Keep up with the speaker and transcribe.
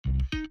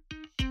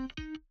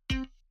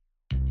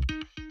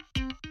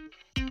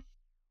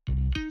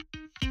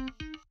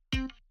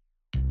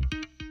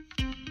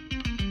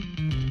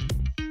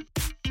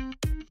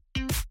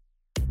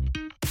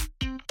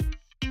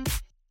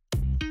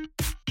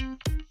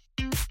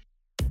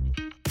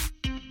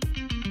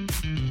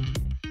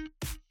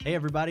Hey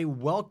everybody,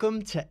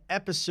 welcome to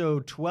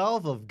episode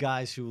 12 of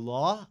Guys Who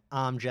Law.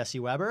 I'm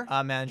Jesse Weber.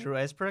 I'm Andrew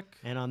Eisbrick.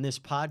 And on this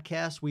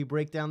podcast, we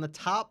break down the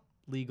top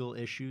legal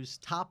issues,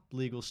 top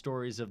legal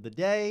stories of the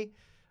day,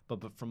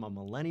 but from a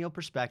millennial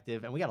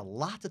perspective. And we got a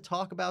lot to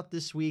talk about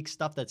this week,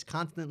 stuff that's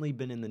constantly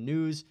been in the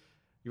news.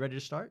 You ready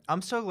to start?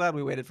 I'm so glad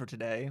we waited for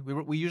today.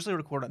 We usually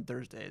record on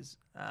Thursdays,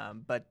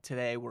 but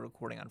today we're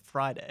recording on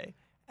Friday.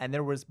 And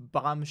there was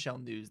bombshell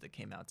news that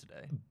came out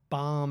today.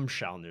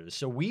 Bombshell news.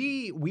 So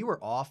we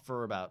were off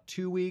for about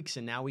 2 weeks,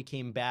 and now we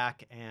came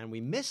back, and we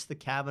missed the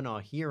Kavanaugh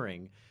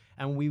hearing.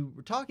 And we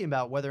were talking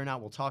about whether or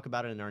not we'll talk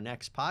about it in our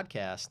next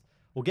podcast.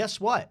 Well, guess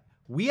what?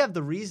 We have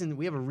a reason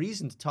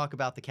to talk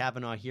about the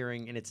Kavanaugh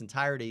hearing in its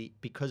entirety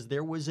because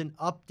there was an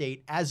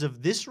update as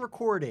of this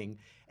recording,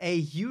 a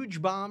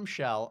huge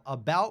bombshell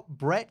about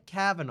Brett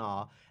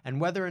Kavanaugh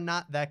and whether or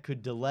not that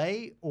could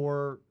delay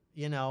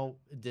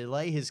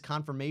his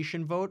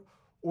confirmation vote,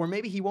 or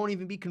maybe he won't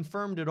even be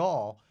confirmed at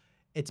all.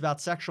 It's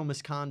about sexual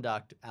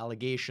misconduct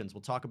allegations.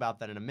 We'll talk about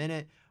that in a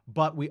minute,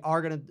 but we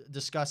are going to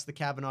discuss the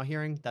Kavanaugh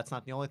hearing. That's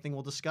not the only thing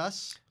we'll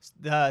discuss.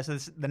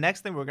 The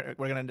next thing we're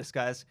going to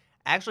discuss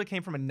actually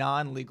came from a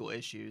non-legal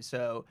issue.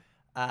 So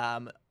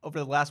over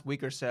the last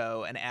week or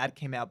so, an ad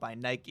came out by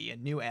Nike, a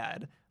new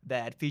ad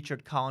that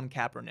featured Colin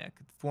Kaepernick,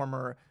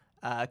 former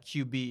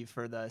QB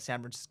for the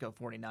San Francisco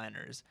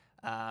 49ers.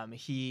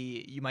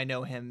 You might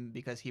know him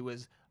because he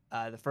was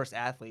the first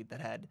athlete that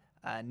had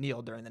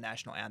kneeled during the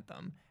national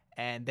anthem.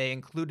 And they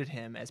included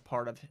him as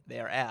part of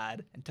their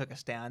ad and took a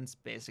stance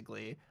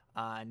basically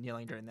on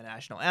kneeling during the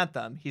national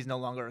anthem. He's no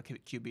longer a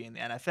QB in the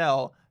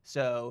NFL.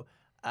 So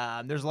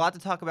there's a lot to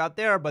talk about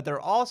there. But there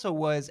also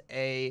was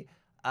a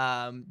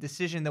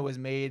decision that was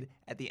made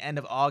at the end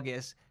of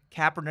August.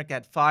 Kaepernick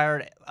had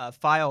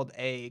filed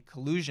a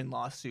collusion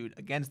lawsuit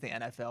against the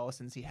NFL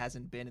since he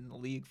hasn't been in the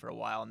league for a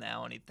while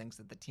now, and he thinks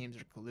that the teams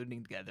are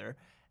colluding together.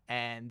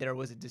 And there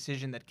was a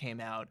decision that came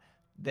out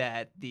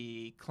that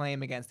the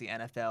claim against the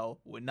NFL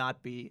would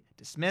not be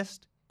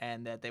dismissed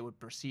and that they would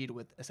proceed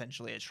with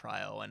essentially a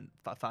trial and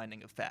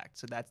finding of fact.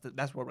 So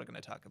that's what we're going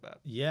to talk about.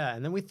 Yeah,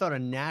 and then we thought a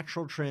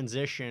natural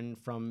transition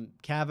from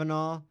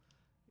Kavanaugh,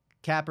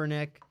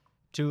 Kaepernick,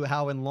 to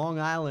how in Long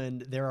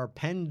Island there are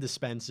pen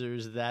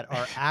dispensers that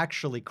are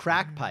actually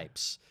crack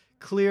pipes.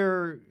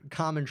 Clear,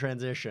 common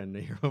transition.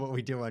 Here's what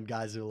we do on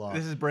Guys Who Law.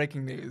 This is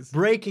breaking news.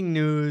 Breaking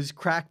news.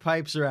 Crack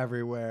pipes are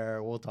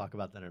everywhere. We'll talk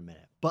about that in a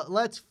minute. But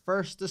let's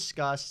first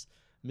discuss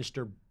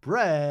Mr.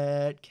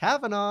 Brett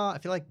Kavanaugh. I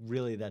feel like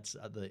really that's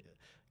the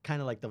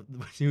kind of like the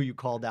who you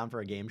call down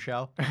for a game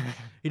show.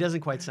 He doesn't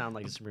quite sound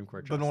like a Supreme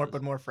Court justice.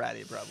 But more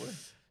fratty, probably.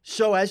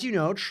 So as you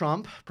know,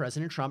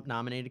 President Trump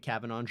nominated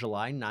Kavanaugh on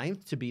July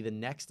 9th to be the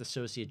next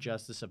Associate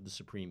Justice of the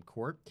Supreme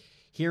Court.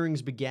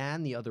 Hearings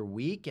began the other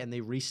week, and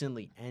they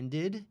recently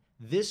ended.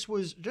 This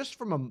was just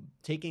from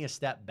taking a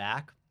step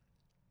back.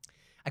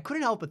 I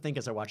couldn't help but think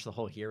as I watched the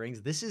whole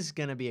hearings, this is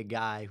going to be a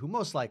guy who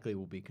most likely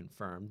will be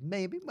confirmed.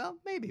 Maybe,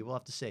 we'll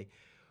have to see.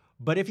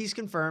 But if he's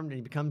confirmed and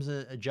he becomes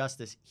a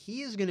justice,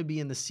 he is going to be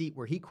in the seat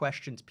where he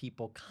questions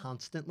people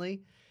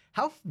constantly.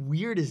 How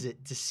weird is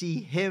it to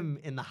see him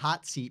in the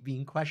hot seat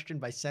being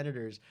questioned by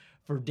senators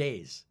for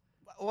days?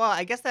 Well,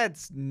 I guess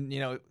that's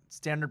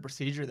standard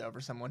procedure though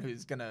for someone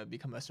who's gonna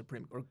become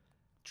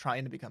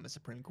trying to become a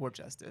Supreme Court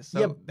justice. So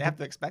yeah, they have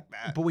to expect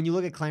that. But when you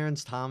look at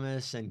Clarence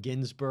Thomas and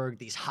Ginsburg,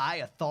 these high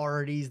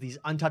authorities, these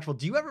untouchable,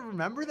 do you ever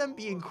remember them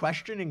being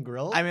questioned and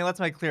grilled? I mean, let's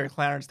make clear,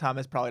 Clarence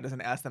Thomas probably doesn't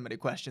ask that many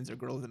questions or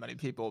grill that many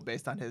people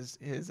based on his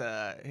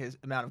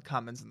amount of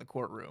comments in the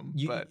courtroom.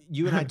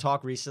 You and I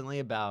talked recently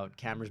about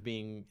cameras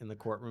being in the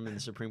courtroom in the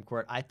Supreme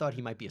Court. I thought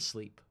he might be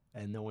asleep.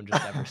 And no one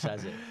just ever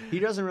says it. He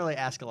doesn't really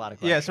ask a lot of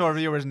questions. Yeah, so our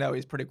viewers know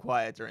he's pretty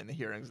quiet during the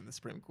hearings in the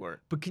Supreme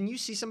Court. But can you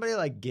see somebody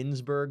like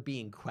Ginsburg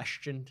being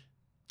questioned?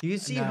 Do you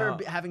see her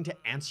having to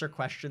answer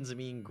questions and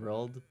being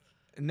grilled?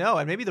 No,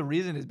 and maybe the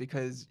reason is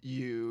because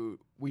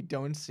we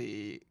don't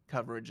see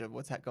coverage of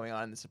what's going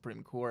on in the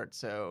Supreme Court,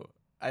 so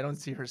I don't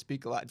see her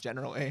speak a lot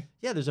generally.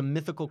 Yeah, there's a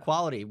mythical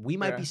quality. We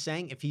might be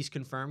saying, if he's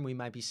confirmed, we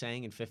might be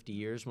saying in 50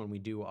 years when we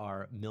do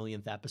our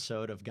millionth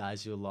episode of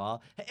Guys Who Law,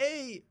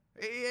 Hey,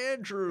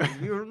 Andrew,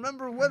 you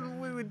remember when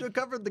we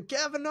covered the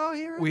Kavanaugh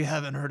hearing? We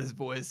haven't heard his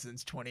voice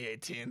since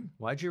 2018.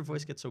 Why'd your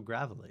voice get so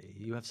gravelly?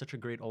 You have such a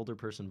great older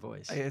person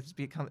voice. It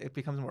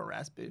becomes more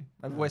raspy.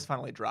 My voice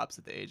finally drops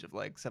at the age of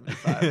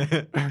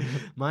 75.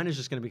 Mine is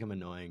just going to become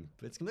annoying.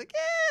 But it's going to be like,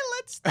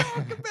 let's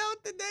talk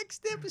about the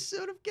next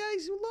episode of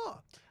Guys Who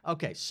Law.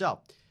 Okay, so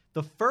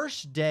the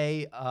first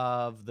day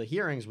of the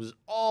hearings was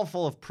all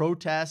full of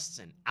protests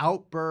and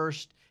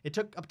outbursts. It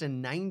took up to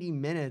 90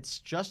 minutes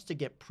just to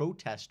get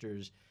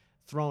protesters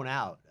thrown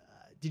out.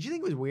 Did you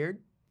think it was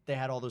weird they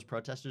had all those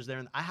protesters there?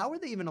 And how were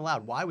they even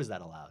allowed? Why was that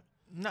allowed?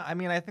 No, I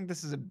mean, I think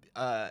this is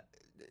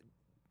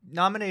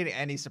nominating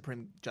any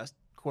Supreme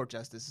Court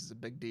justice is a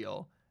big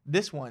deal.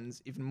 This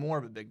one's even more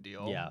of a big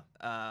deal.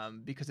 Yeah.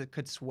 Because it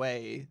could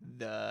sway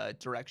the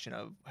direction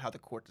of how the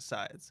court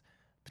decides,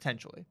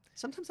 potentially.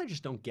 Sometimes I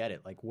just don't get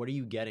it. Like, what are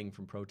you getting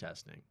from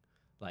protesting?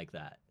 like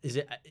that? Is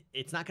it?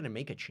 It's not going to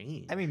make a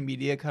change. I mean,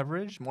 media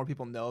coverage, more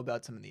people know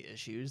about some of the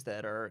issues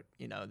that are,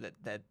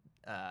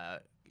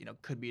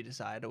 could be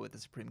decided with the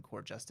Supreme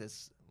Court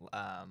justice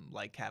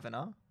like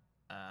Kavanaugh.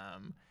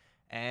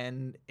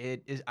 And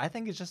it is, I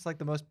think it's just like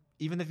the most,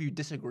 even if you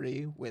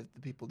disagree with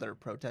the people that are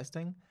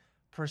protesting,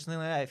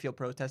 personally, I feel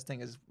protesting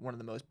is one of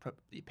the most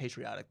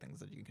patriotic things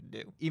that you can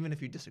do, even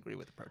if you disagree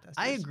with the protesters.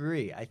 I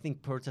agree. I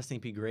think protesting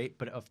would be great,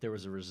 but if there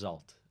was a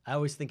result. I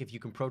always think if you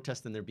can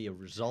protest and there be a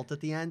result at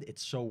the end,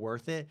 it's so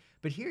worth it.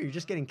 But here, you're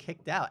just getting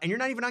kicked out, and you're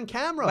not even on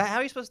camera. But how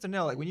are you supposed to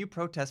know? Like, when you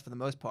protest for the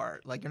most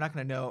part, like, you're not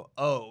going to know,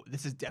 oh,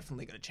 this is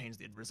definitely going to change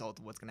the result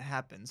of what's going to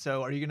happen.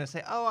 So are you going to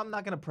say, oh, I'm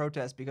not going to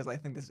protest because I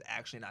think this is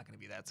actually not going to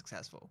be that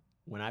successful?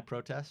 When I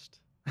protest,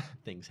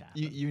 things happen.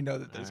 You know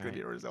that there's going to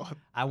be a result.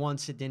 I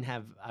once didn't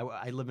have.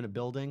 I live in a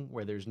building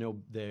where there's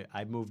no.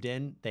 I moved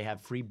in. They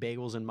have free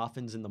bagels and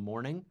muffins in the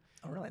morning.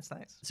 Oh, really? That's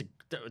nice.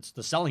 It's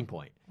the selling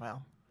point.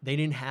 Wow. They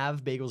didn't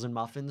have bagels and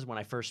muffins when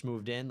I first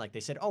moved in. Like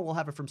they said, oh, we'll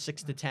have it from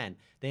 6 to 10.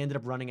 They ended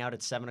up running out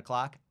at 7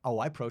 o'clock. Oh,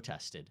 I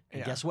protested.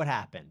 And guess what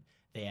happened?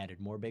 They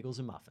added more bagels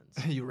and muffins.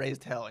 You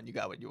raised hell and you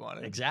got what you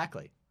wanted.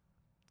 Exactly.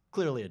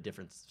 Clearly a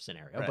different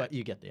scenario, right. But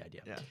you get the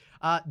idea. Yeah.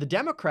 The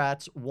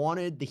Democrats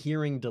wanted the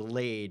hearing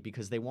delayed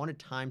because they wanted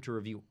time to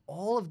review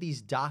all of these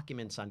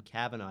documents on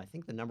Kavanaugh. I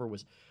think the number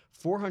was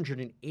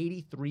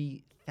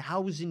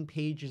 483,000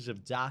 pages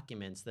of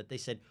documents that they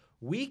said,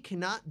 we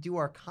cannot do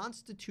our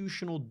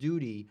constitutional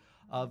duty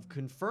of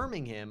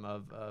confirming him,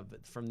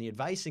 from the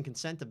advice and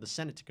consent of the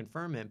Senate to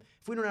confirm him,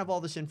 if we don't have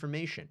all this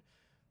information.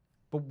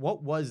 But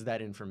what was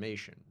that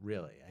information,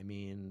 really? I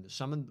mean,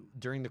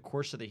 during the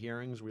course of the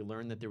hearings, we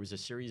learned that there was a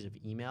series of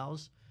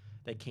emails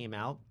that came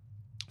out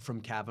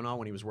from Kavanaugh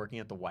when he was working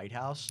at the White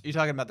House. You're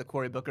talking about the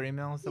Cory Booker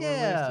emails that were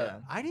released? Yeah.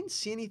 I didn't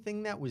see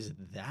anything that was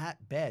that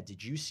bad.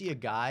 Did you see a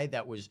guy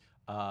that was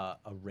a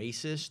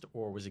racist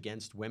or was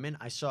against women?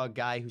 I saw a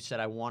guy who said,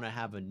 I want to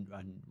have a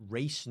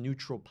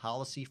race-neutral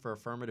policy for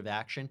affirmative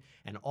action.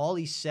 And all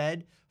he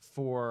said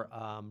for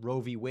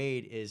Roe v.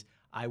 Wade is,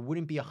 I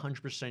wouldn't be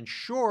 100%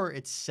 sure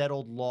it's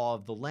settled law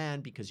of the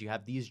land because you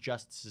have these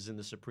justices in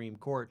the Supreme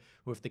Court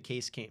who, if the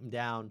case came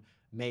down,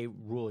 may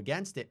rule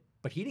against it.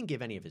 But he didn't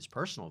give any of his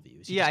personal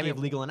views. He just gave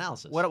legal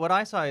analysis. What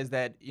I saw is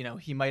that,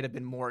 he might have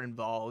been more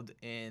involved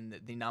in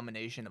the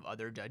nomination of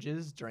other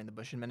judges during the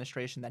Bush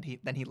administration than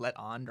he let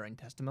on during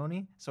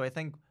testimony. So I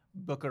think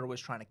Booker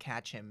was trying to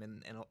catch him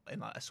in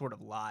a sort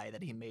of lie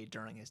that he made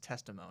during his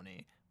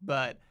testimony.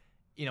 But,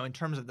 in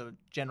terms of the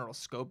general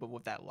scope of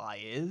what that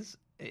lie is,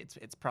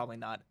 it's probably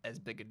not as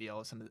big a deal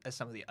as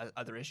some of the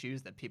other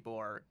issues that people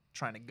are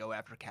trying to go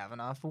after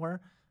Kavanaugh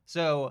for.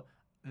 So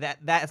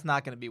that's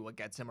not going to be what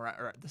gets him,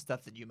 or the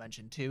stuff that you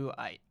mentioned too.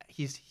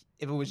 If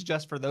it was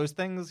just for those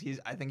things,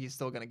 I think he's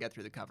still going to get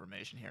through the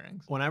confirmation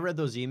hearings. When I read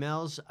those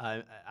emails,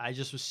 I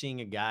just was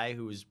seeing a guy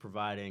who was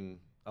providing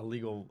a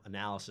legal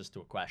analysis to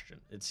a question.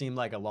 It seemed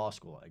like a law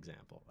school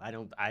example.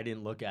 I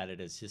didn't look at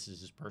it as this is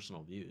his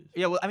personal views.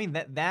 Yeah, well, I mean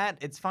that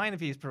it's fine if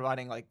he's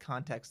providing like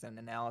context and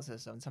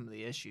analysis on some of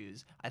the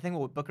issues. I think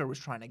what Booker was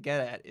trying to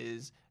get at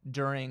is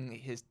during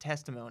his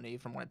testimony,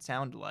 from what it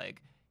sounded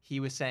like,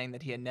 he was saying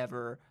that he had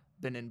never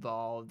been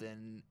involved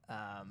in,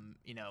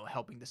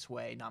 helping to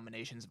sway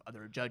nominations of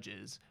other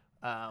judges.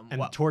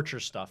 And torture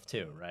stuff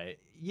too, right?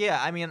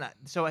 Yeah, I mean,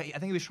 so I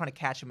think he was trying to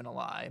catch him in a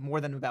lie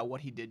more than about what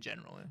he did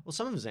generally. Well,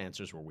 some of his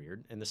answers were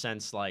weird in the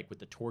sense, like with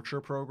the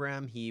torture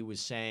program, he was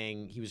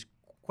saying he was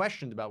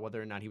questioned about whether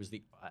or not he was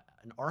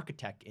an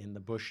architect in the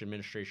Bush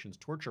administration's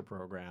torture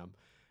program,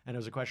 and it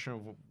was a question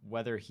of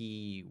whether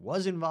he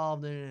was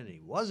involved in it and he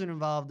wasn't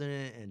involved in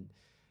it, and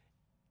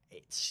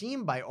it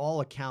seemed by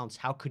all accounts,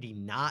 how could he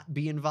not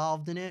be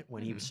involved in it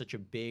when he was such a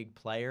big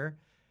player?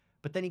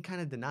 But then he kind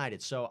of denied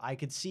it. So I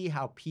could see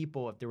how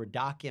people, if there were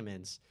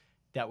documents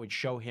that would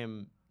show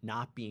him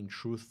not being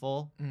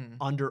truthful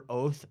under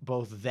oath,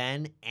 both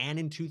then and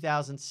in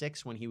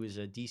 2006 when he was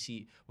when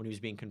he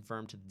was being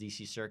confirmed to the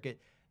DC circuit,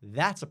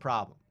 that's a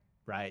problem,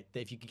 right?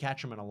 If you could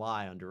catch him in a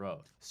lie under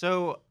oath.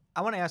 So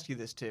I want to ask you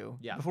this too.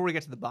 Yeah. Before we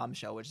get to the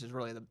bombshell, which is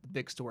really the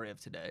big story of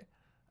today.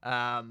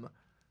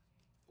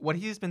 What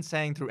he's been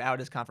saying throughout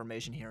his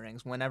confirmation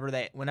hearings,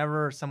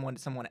 whenever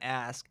someone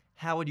asks,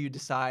 how would you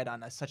decide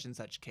on a such and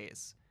such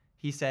case?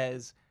 He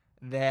says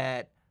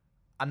that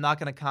I'm not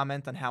going to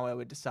comment on how I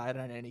would decide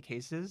on any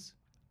cases.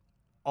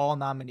 All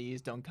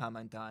nominees don't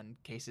comment on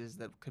cases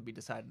that could be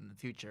decided in the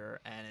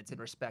future, and it's in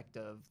respect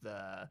of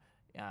the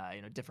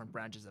different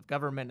branches of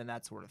government and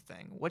that sort of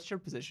thing. What's your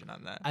position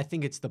on that? I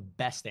think it's the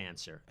best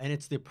answer, and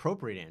it's the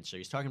appropriate answer.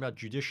 He's talking about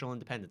judicial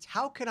independence.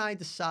 How can I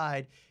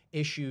decide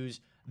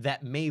issues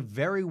that may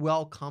very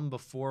well come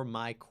before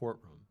my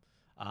courtroom?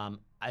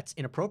 It's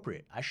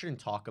inappropriate. I shouldn't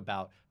talk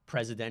about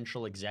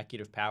presidential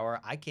executive power.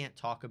 I can't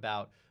talk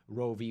about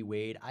Roe v.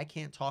 Wade. I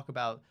can't talk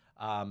about,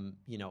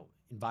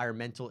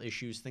 environmental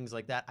issues, things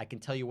like that. I can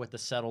tell you what the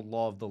settled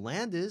law of the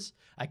land is.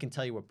 I can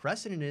tell you what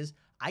precedent is.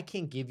 I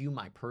can't give you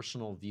my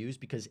personal views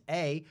because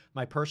A,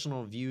 my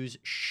personal views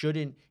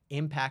shouldn't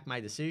impact my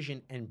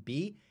decision, and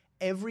B,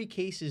 every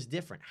case is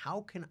different.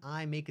 How can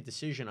I make a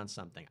decision on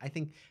something? I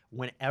think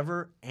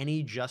whenever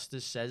any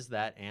justice says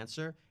that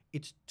answer,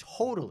 it's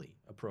totally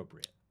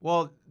appropriate.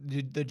 Well,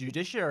 the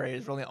judiciary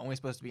is really only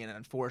supposed to be an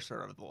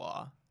enforcer of the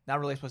law, not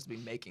really supposed to be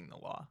making the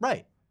law.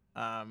 Right.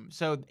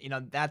 So,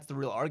 that's the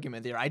real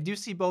argument there. I do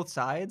see both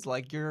sides.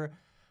 Like, you're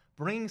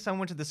bringing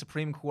someone to the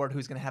Supreme Court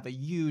who's going to have a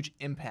huge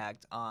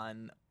impact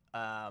on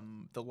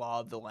the law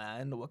of the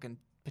land, what can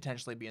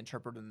potentially be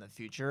interpreted in the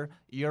future.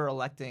 You're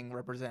electing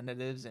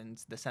representatives in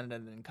the Senate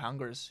and in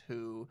Congress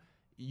who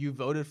you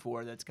voted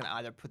for that's going to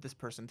either put this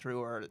person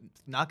through or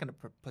not going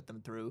to put them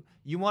through.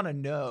 You want to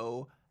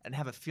know and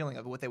have a feeling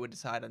of what they would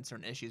decide on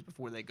certain issues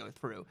before they go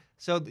through.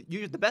 So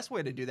the best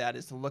way to do that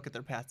is to look at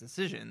their past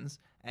decisions,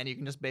 and you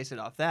can just base it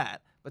off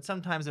that. But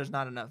sometimes there's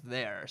not enough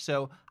there.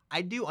 So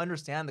I do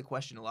understand the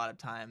question a lot of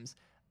times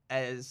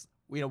as,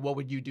 what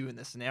would you do in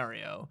this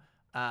scenario?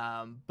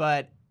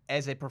 But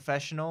as a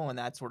professional in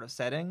that sort of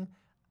setting,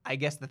 I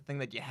guess the thing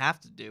that you have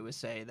to do is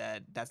say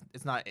that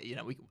it's not,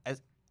 we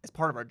as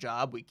part of our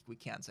job, we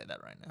can't say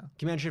that right now.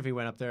 Can you imagine if he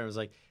went up there and was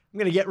like, I'm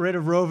going to get rid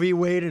of Roe v.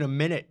 Wade in a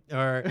minute,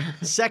 or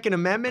Second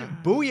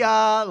Amendment,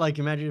 booyah. Like,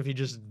 imagine if he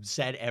just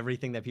said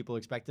everything that people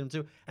expect him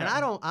to. And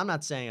I'm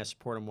not saying I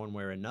support him one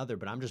way or another,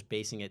 but I'm just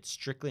basing it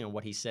strictly on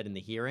what he said in the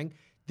hearing.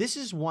 This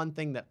is one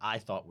thing that I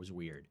thought was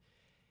weird.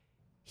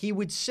 He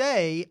would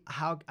say,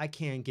 how I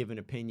can't give an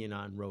opinion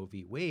on Roe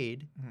v.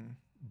 Wade,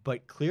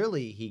 but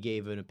clearly he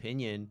gave an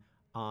opinion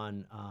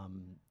on,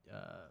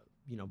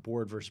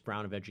 Board versus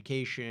Brown of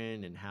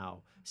Education and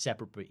how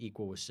separate but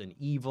equal was an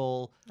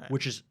evil,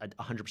 which is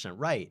 100%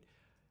 right.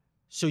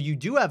 So you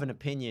do have an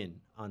opinion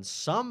on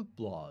some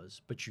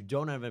laws, but you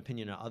don't have an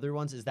opinion on other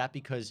ones. Is that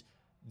because,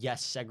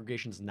 yes,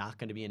 segregation is not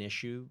going to be an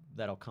issue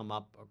that'll come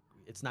up?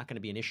 It's not going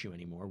to be an issue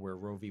anymore, where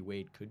Roe v.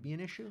 Wade could be an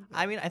issue?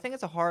 I mean, I think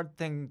it's a hard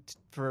thing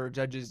for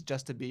judges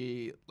just to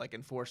be like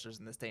enforcers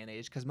in this day and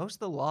age, because most of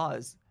the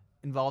laws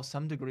involve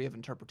some degree of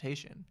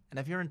interpretation. And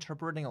if you're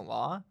interpreting a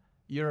law,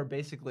 you're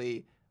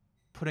basically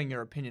putting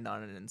your opinion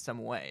on it in some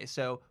way.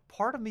 So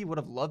part of me would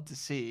have loved to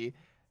see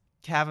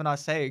Kavanaugh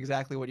say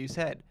exactly what you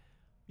said.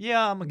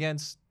 Yeah, I'm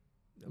against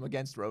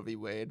Roe v.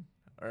 Wade,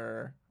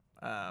 or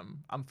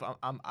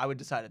I would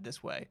decide it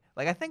this way.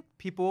 Like, I think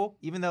people,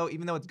 even though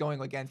it's going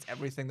against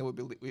everything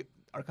that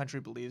our country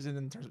believes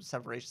in terms of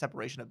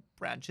separation of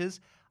branches,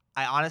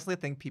 I honestly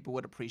think people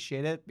would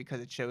appreciate it because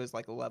it shows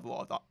like a level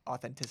of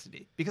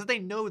authenticity, because they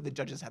know the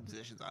judges have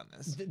positions on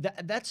this.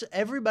 That's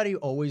everybody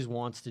always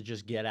wants to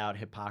just get out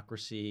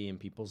hypocrisy and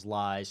people's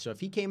lies. So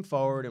if he came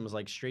forward and was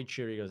like straight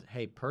shooter, he goes,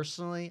 hey,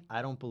 personally,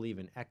 I don't believe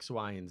in X,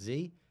 Y, and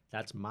Z.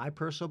 That's my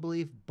personal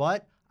belief,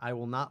 but I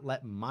will not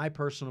let my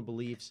personal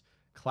beliefs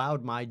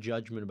cloud my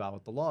judgment about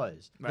what the law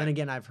is. Right. Then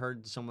again, I've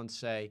heard someone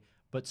say,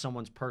 but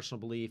someone's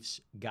personal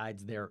beliefs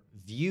guides their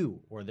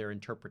view or their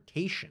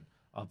interpretation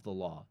of the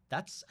law.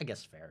 That's, I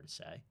guess, fair to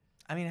say.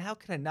 I mean, how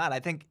can it not? I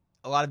think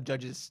a lot of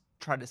judges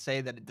try to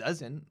say that it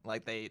doesn't.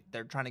 Like,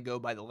 they're trying to go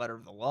by the letter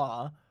of the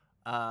law.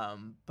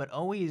 But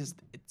always,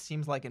 it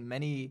seems like in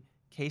many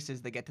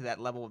cases they get to that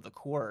level of the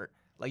court.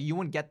 Like, you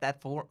wouldn't get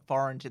that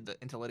far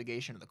into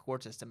litigation of the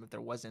court system if there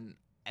wasn't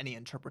any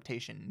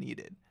interpretation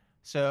needed.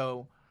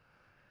 So,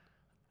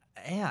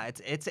 yeah,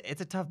 it's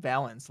a tough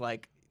balance.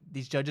 Like,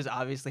 these judges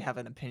obviously have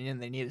an opinion.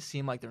 They need to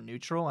seem like they're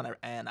neutral,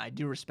 and I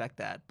do respect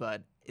that.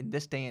 But in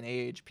this day and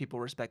age, people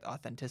respect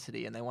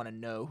authenticity, and they want to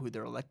know who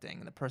they're electing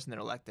and the person they're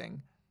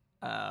electing.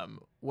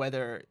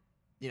 Whether,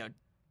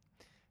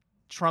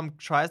 Trump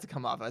tries to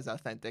come off as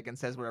authentic and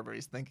says whatever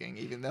he's thinking,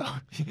 even though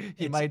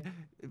he might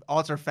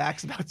alter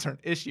facts about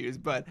certain issues.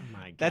 But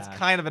that's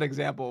kind of an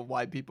example of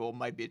why people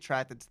might be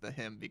attracted to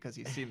him, because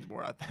he seems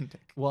more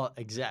authentic. Well,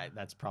 exactly.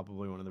 That's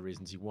probably one of the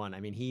reasons he won.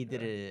 I mean, he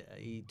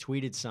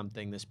tweeted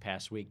something this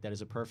past week that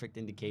is a perfect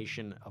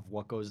indication of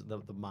what goes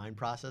the mind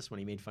process when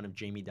he made fun of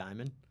Jamie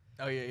Dimon.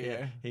 Oh,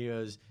 yeah. He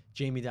goes,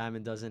 Jamie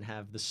Dimon doesn't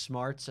have the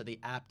smarts or the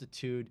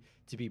aptitude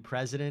to be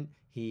president.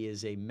 He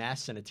is a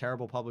mess and a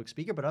terrible public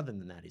speaker, but other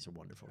than that, he's a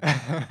wonderful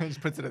guy. He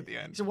just puts it at the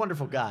end. He's a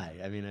wonderful guy.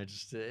 I mean,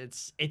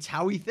 it's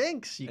how he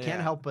thinks. You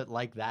can't help but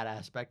like that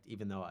aspect,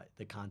 even though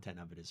the content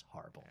of it is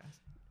horrible. Yes.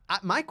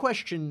 My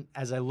question,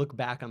 as I look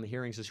back on the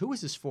hearings, is who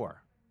was this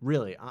for?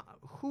 Really,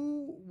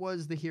 who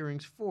was the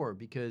hearings for?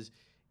 Because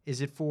is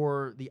it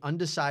for the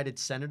undecided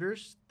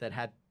senators that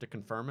had to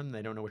confirm him?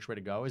 They don't know which way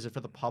to go. Is it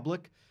for the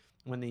public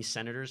when these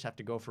senators have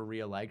to go for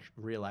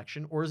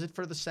re-election? Or is it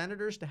for the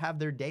senators to have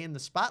their day in the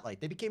spotlight?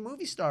 They became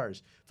movie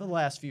stars for the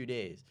last few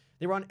days.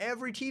 They were on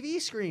every TV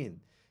screen.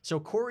 So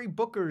Cory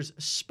Booker's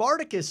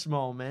Spartacus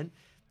moment,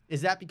 is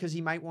that because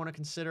he might want to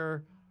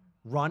consider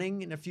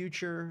running in a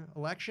future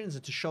election? Is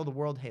it to show the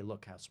world, hey,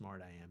 look how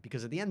smart I am?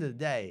 Because at the end of the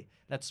day,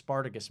 that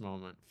Spartacus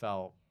moment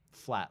fell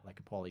flat like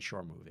a Pauly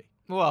Shore movie.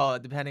 Well,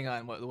 depending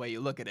on the way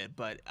you look at it,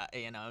 but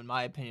in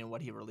my opinion, what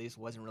he released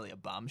wasn't really a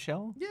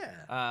bombshell. Yeah.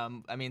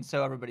 I mean,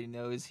 so everybody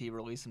knows he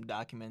released some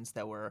documents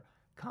that were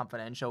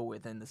confidential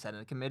within the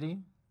Senate committee.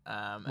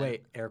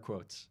 Wait, air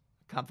quotes.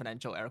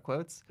 Confidential, air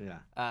quotes.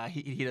 Yeah.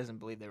 He doesn't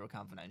believe they were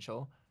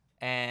confidential,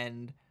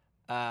 and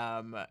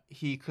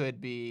he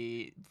could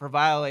be, for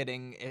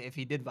violating, if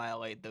he did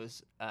violate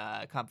those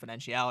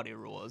confidentiality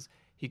rules,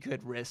 he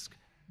could risk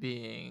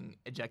being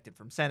ejected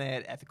from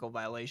Senate, ethical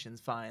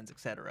violations, fines,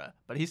 etc.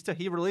 But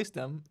he released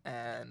them,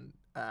 and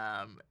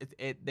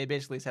they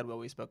basically said what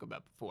we spoke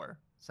about before.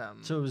 So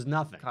it was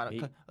nothing.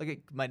 Like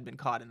it might have been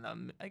caught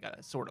in like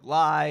a sort of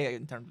lie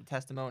in terms of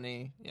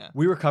testimony. Yeah.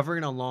 We were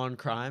covering a Law and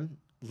Crime.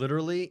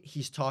 Literally,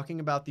 he's talking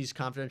about these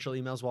confidential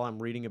emails while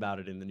I'm reading about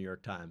it in the New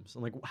York Times.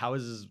 I'm like, how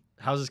is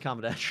this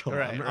confidential?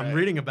 Right, I'm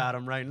reading about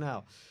him right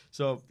now.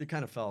 So it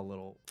kind of fell a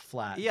little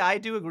flat. Yeah, I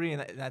do agree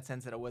in that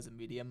sense that it was a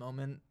media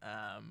moment.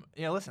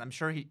 Listen, I'm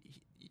sure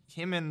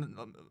him and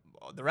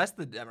the rest of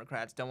the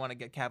Democrats don't want to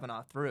get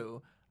Kavanaugh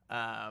through,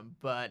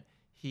 but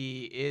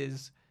he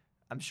is,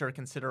 I'm sure,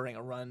 considering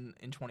a run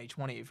in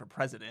 2020 for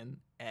president.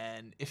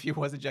 And if he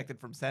was ejected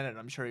from Senate,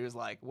 I'm sure he was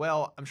like,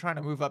 well, I'm trying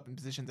to move up in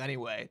positions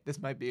anyway.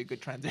 This might be a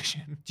good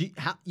transition.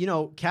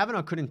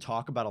 Kavanaugh couldn't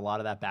talk about a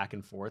lot of that back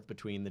and forth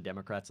between the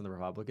Democrats and the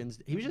Republicans.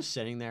 He was just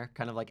sitting there,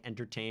 kind of like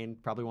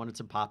entertained, probably wanted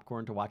some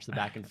popcorn to watch the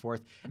back and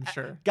forth. I'm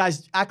sure.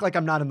 Guys, act like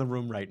I'm not in the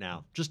room right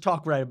now. Just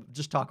talk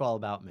all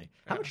about me.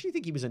 How much do you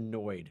think he was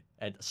annoyed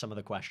at some of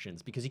the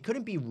questions? Because he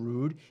couldn't be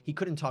rude. He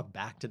couldn't talk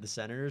back to the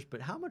senators.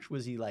 But how much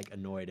was he like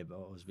annoyed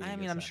about what was being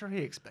said? I'm sure he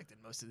expected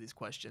most of these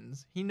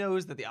questions. He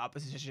knows that the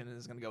opposition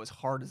is going to go as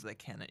hard as they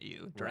can at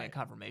you during a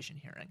confirmation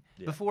hearing.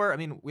 Yeah. Before,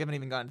 we haven't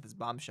even gotten to this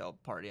bombshell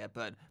part yet,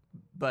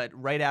 but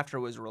right after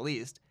it was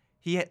released,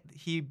 he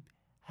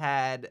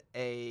had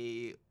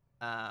a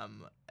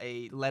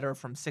letter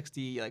from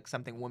 60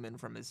 something women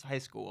from his high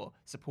school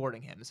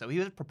supporting him. So he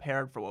was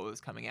prepared for what was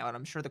coming out.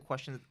 I'm sure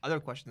other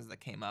questions that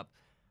came up,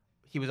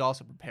 he was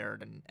also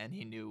prepared and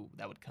he knew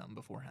that would come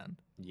beforehand.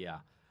 Yeah.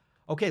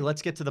 Okay,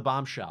 let's get to the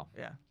bombshell.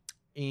 Yeah.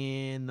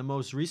 In the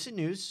most recent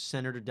news,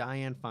 Senator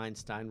Dianne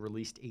Feinstein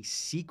released a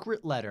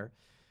secret letter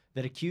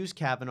that accused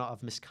Kavanaugh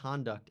of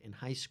misconduct in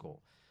high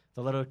school.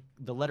 The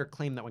letter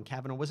claimed that when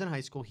Kavanaugh was in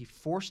high school, he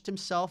forced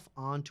himself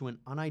onto an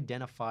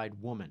unidentified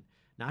woman.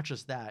 Not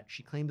just that,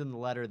 she claimed in the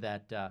letter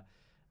that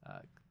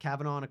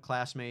Kavanaugh and a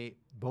classmate,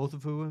 both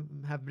of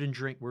whom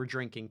were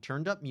drinking,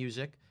 turned up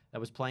music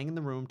that was playing in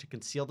the room to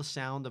conceal the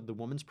sound of the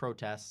woman's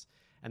protests,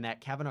 and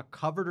that Kavanaugh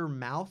covered her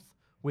mouth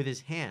with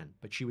his hand,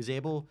 but she was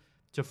able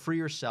to free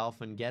herself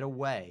and get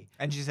away.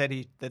 And she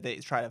said that they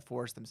try to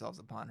force themselves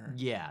upon her.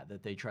 Yeah,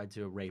 that they tried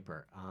to rape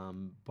her.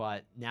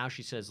 But now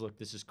she says, look,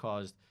 this has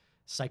caused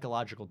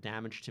psychological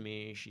damage to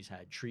me. She's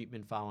had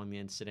treatment following the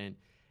incident.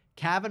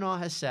 Kavanaugh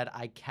has said,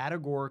 I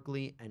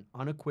categorically and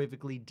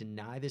unequivocally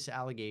deny this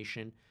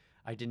allegation.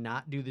 I did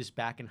not do this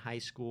back in high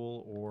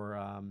school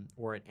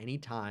or at any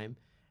time.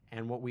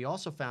 And what we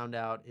also found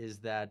out is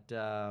that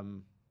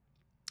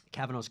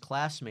Kavanaugh's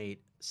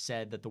classmate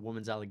said that the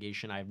woman's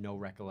allegation, I have no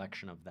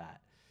recollection of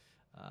that.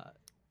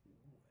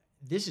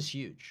 This is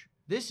huge.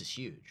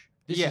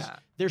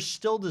 They're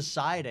still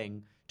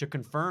deciding to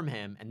confirm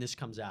him, and this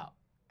comes out.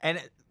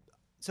 And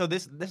so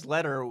this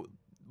letter,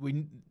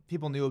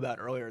 people knew about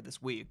earlier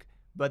this week,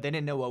 but they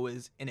didn't know what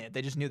was in it.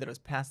 They just knew that it was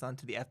passed on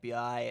to the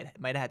FBI. It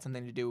might have had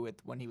something to do with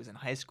when he was in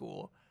high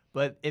school.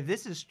 But if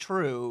this is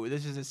true,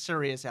 this is a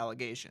serious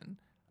allegation.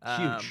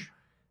 Huge.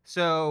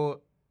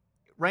 So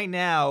right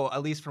now,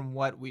 at least from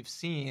what we've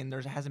seen,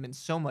 there hasn't been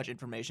so much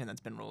information that's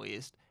been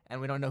released,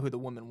 and we don't know who the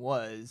woman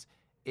was,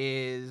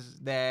 is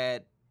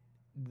that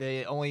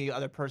the only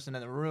other person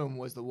in the room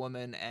was the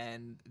woman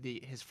and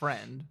his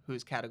friend,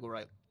 who's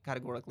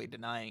categorically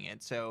denying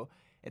it. So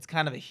it's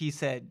kind of a he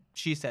said,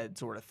 she said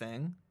sort of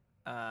thing.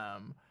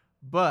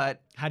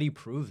 But how do you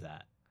prove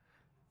that?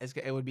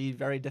 It would be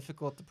very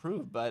difficult to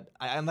prove, but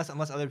unless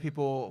other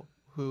people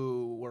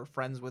who were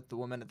friends with the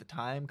woman at the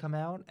time come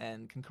out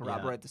and can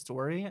corroborate the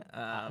story.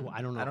 I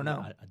don't know. I don't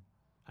know.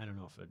 I don't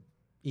know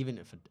even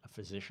if a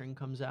physician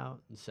comes out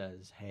and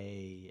says,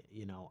 hey,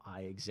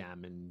 I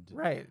examined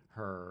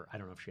her. I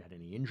don't know if she had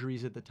any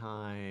injuries at the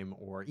time,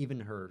 or even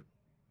her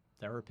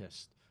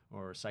therapist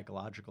or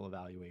psychological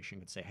evaluation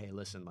could say, hey,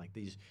 listen,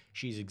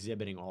 she's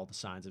exhibiting all the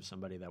signs of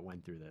somebody that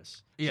went through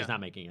this. She's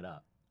not making it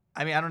up.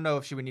 I don't know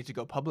if she would need to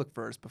go public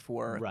first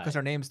before, because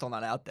her name's still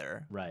not out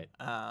there. Right.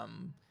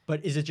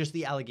 But is it just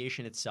the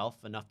allegation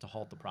itself enough to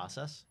halt the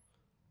process?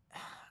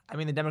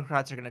 The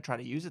Democrats are going to try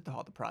to use it to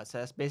halt the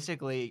process.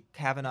 Basically,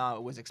 Kavanaugh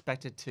was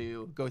expected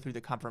to go through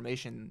the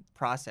confirmation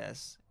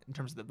process in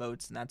terms of the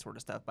votes and that sort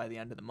of stuff by the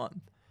end of the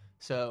month.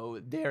 So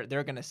they're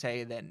going to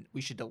say that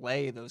we should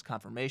delay those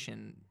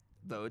confirmation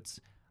votes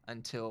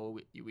until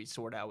we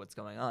sort out what's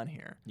going on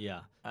here.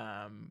 Yeah.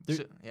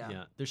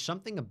 There's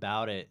something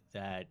about it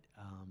that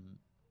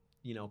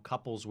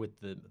couples with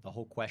the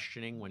whole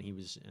questioning when he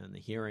was in the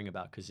hearing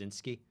about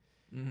Kaczynski,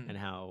 and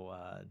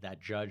how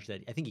that judge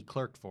that I think he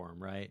clerked for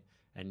him, right?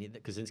 And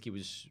Kaczynski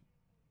was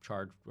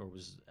charged or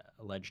was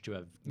alleged to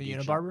have the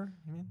Unibarber.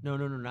 You mean? No,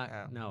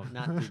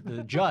 not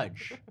the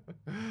judge.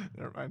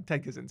 Never mind.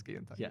 Ted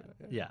Kaczynski.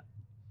 Yeah.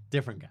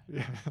 Different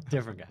guy.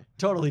 Different guy.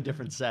 Totally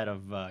different set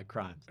of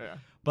crimes. Yeah.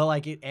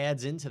 But it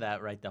adds into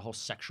that, right? The whole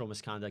sexual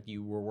misconduct.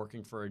 You were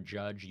working for a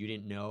judge. You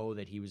didn't know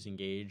that he was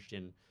engaged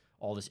in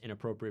all this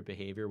inappropriate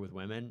behavior with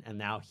women, and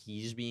now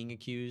he's being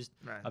accused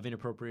of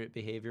inappropriate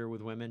behavior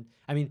with women.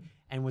 I mean,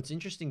 and what's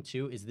interesting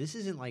too is this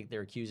isn't like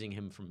they're accusing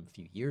him from a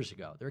few years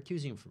ago. They're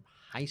accusing him from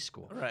high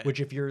school,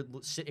 which if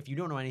you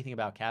don't know anything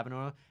about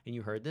Kavanaugh and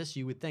you heard this,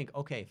 you would think,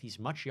 okay, if he's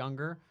much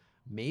younger,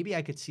 maybe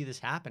I could see this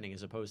happening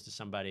as opposed to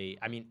somebody.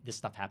 I mean, this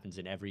stuff happens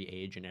in every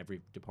age and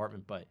every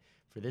department, but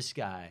for this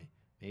guy,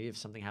 maybe if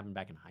something happened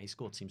back in high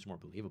school, it seems more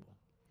believable.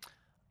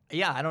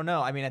 Yeah, I don't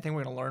know. I mean, I think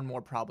we're going to learn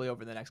more probably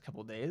over the next couple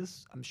of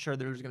days. I'm sure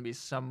there's going to be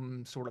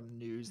some sort of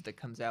news that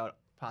comes out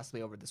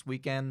possibly over this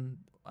weekend.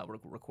 We're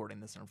recording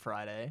this on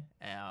Friday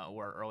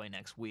or early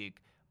next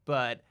week.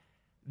 But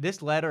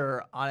this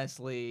letter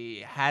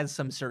honestly has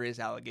some serious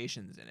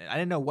allegations in it. I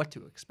didn't know what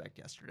to expect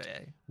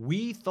yesterday.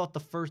 We thought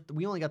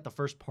we only got the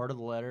first part of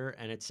the letter,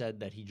 and it said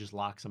that he just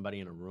locked somebody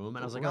in a room,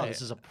 and I was like, oh,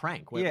 this is a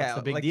prank. What's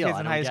the big deal?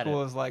 Kids in high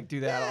school is like, do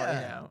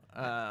that.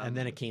 And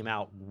then it came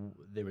out,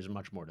 there was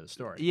much more to the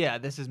story. Yeah,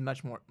 this is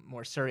much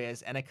more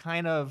serious, and it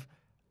kind of,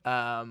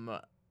 when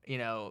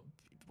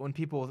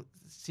people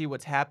see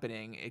what's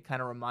happening, it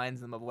kind of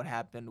reminds them of what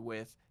happened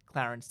with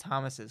Clarence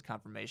Thomas's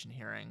confirmation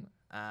hearing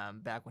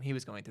back when he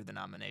was going through the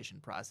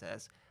nomination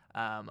process.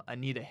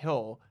 Anita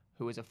Hill,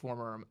 who was a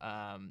former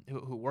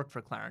who worked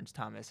for Clarence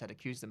Thomas, had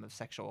accused him of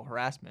sexual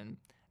harassment.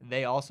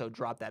 They also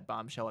dropped that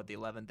bombshell at the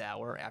 11th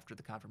hour after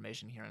the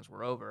confirmation hearings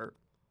were over,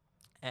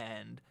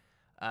 and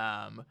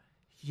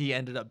he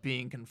ended up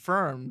being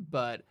confirmed.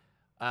 But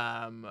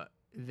a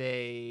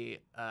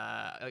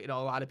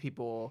lot of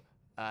people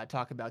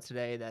talk about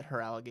today that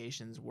her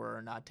allegations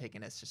were not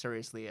taken as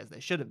seriously as they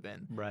should have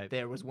been. Right.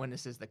 There was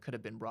witnesses that could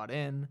have been brought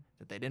in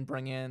that they didn't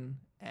bring in,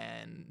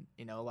 and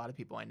a lot of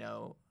people I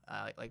know,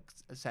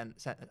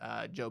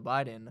 Joe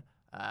Biden,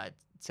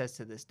 says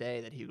to this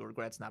day that he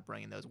regrets not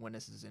bringing those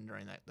witnesses in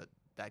during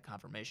that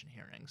confirmation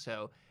hearing.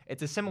 So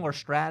it's a similar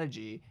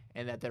strategy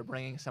in that they're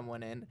bringing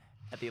someone in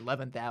at the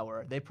 11th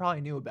hour. They probably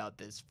knew about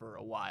this for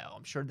a while.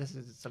 I'm sure this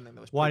is something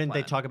that was Why didn't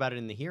they talk about it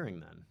in the hearing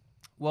then?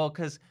 Well,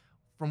 because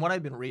from what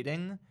I've been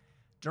reading,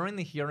 during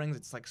the hearings,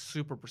 it's like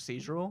super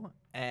procedural,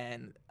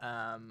 and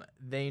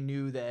they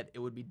knew that it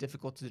would be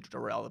difficult to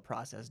derail the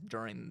process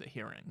during the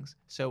hearings.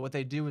 So what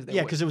they do is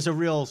because it was a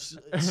real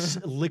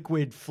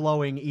liquid,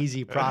 flowing,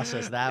 easy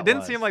process. It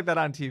didn't seem like that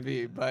on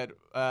TV, but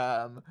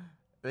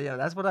yeah,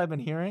 that's what I've been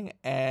hearing,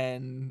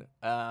 and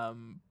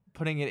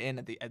putting it in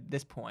at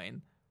this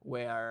point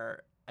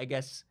where I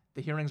guess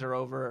the hearings are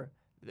over.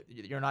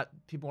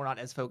 People are not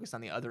as focused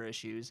on the other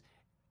issues.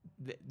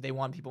 They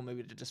want people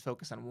maybe to just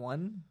focus on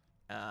one,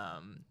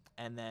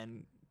 and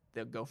then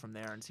they'll go from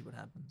there and see what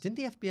happens. Didn't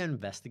the FBI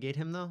investigate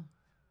him, though?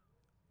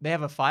 They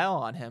have a file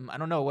on him. I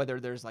don't know whether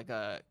there's like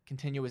a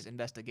continuous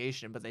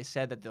investigation, but they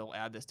said that they'll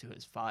add this to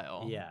his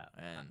file. Yeah.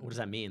 And what does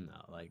that mean,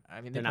 though? Like,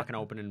 I mean, they're not going to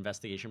open an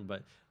investigation,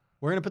 but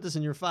we're going to put this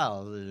in your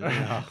file.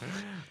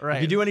 Right.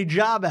 If you do any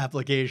job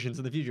applications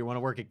in the future, you want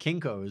to work at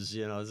Kinko's,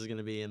 this is going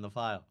to be in the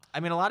file. I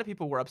mean, a lot of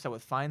people were upset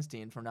with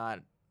Feinstein for not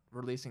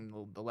releasing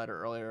the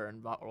letter earlier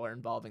or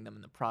involving them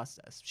in the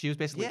process. She was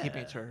basically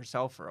keeping it to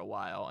herself for a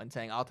while and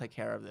saying, I'll take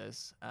care of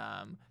this.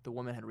 The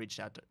woman had reached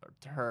out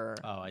to her.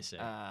 Oh, I see.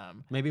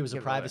 Maybe it was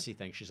a privacy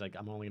thing. She's like,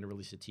 I'm only going to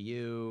release it to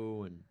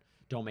you, and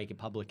don't make it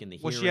public in the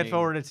hearing. Well, she had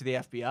forwarded it to the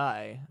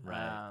FBI.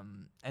 Right.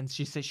 And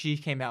she said she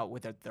came out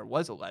with that there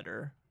was a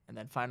letter, and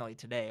then finally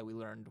today we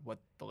learned what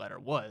the letter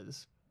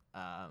was.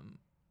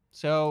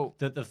 So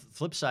the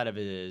flip side of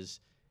it is,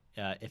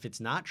 if it's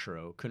not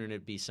true, couldn't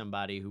it be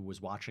somebody who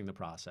was watching the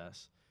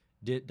process,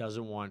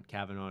 doesn't want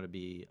Kavanaugh to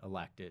be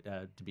elected,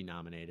 to be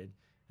nominated,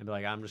 and be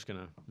like, I'm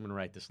gonna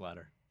write this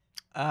letter?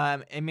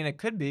 I mean, it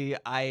could be.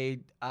 I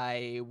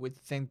would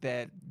think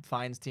that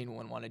Feinstein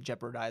wouldn't want to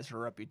jeopardize her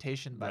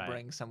reputation by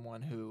bringing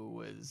someone who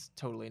was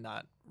totally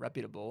not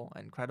reputable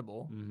and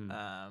credible.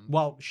 Mm-hmm.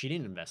 Well, she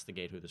didn't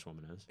investigate who this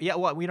woman is. Yeah,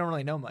 well, we don't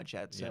really know much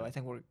yet, so I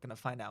think we're gonna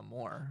find out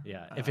more.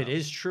 Yeah, if it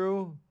is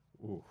true,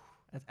 ooh.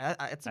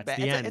 It's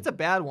a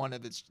bad one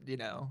if it's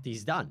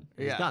he's done.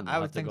 He's done. I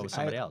would think go with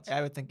somebody else.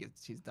 I would think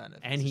he's done if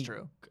it's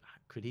true.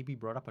 Could he be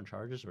brought up on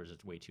charges, or is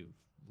it way too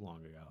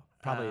long ago?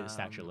 Probably the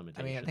statute of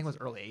limitations. I mean, I think it was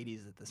early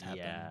 '80s that this happened.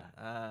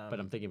 Yeah, but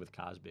I'm thinking with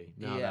Cosby.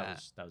 No,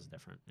 that was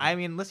different. Yeah. I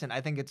mean, listen,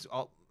 I think it's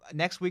all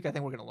next week. I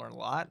think we're going to learn a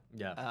lot.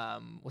 Yeah.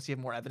 We'll see if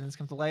more evidence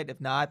comes to light. If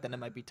not, then it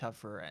might be tough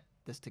for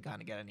this to kind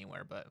of get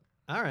anywhere. But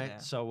all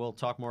right, so we'll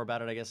talk more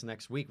about it, I guess,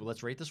 next week. Well,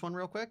 let's rate this one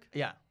real quick.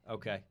 Yeah.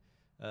 Okay.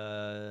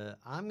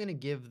 I'm going to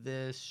give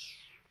this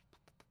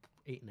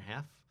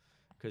 8.5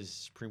 because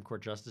Supreme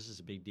Court justice is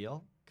a big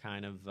deal.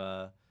 Kind of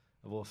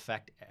will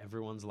affect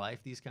everyone's life,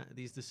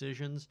 these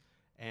decisions.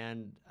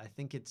 And I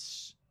think it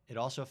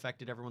also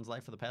affected everyone's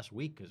life for the past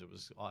week because it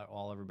was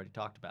all everybody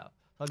talked about.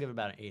 So I'll give it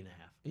about an 8.5.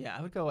 Yeah,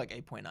 I would go like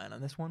 8.9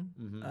 on this one.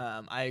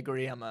 Mm-hmm. I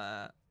agree.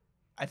 I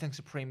think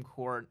Supreme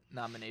Court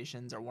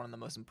nominations are one of the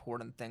most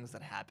important things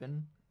that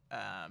happen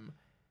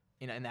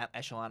in that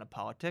echelon of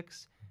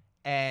politics.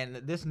 And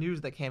this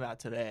news that came out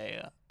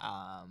today,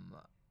 I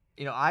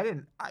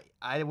didn't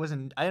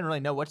really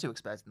know what to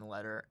expect in the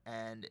letter,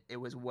 and it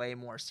was way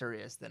more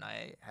serious than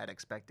I had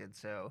expected.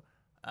 So,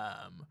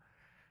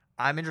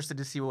 I'm interested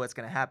to see what's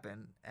going to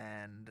happen,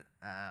 and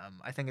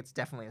I think it's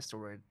definitely a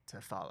story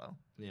to follow.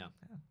 Yeah.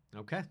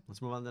 Okay,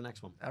 let's move on to the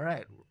next one. All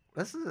right,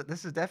 this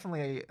is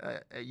definitely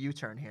a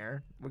U-turn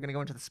here. We're going to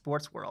go into the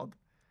sports world,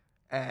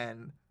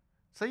 and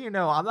so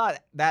I'm not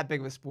that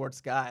big of a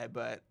sports guy,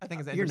 but I think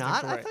it's an You're interesting not?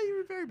 story. I thought you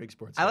were a very big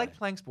sports I guy. like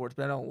playing sports,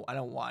 but I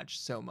don't watch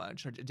so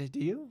much. Or, do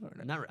you?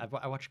 Or no? Not,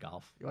 I watch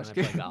golf. You watch and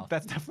I play golf.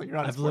 That's definitely you're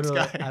not a sports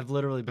guy. I've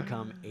literally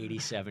become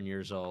 87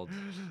 years old.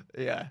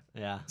 Yeah.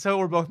 Yeah. So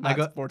we're both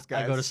not sports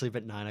guys. I go to sleep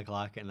at 9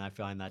 o'clock, and I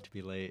find that to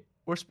be late.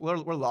 We're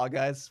law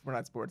guys. We're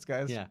not sports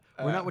guys. Yeah.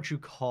 We're not what you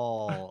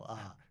call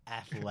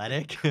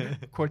athletic.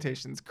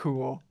 Quotations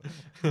cool.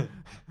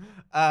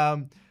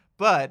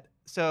 But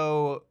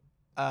so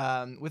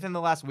within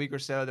the last week or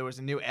so, there was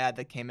a new ad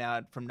that came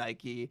out from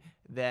Nike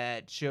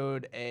that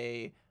showed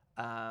a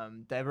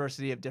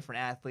diversity of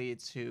different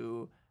athletes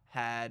who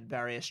had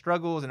various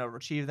struggles and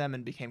overachieved them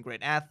and became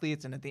great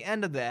athletes. And at the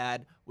end of the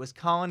ad was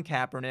Colin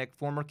Kaepernick,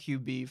 former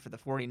QB for the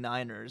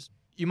 49ers.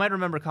 You might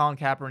remember Colin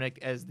Kaepernick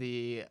as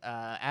the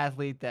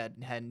athlete that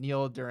had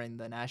kneeled during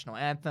the national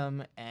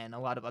anthem, and a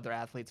lot of other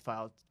athletes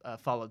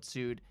followed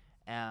suit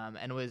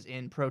and was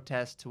in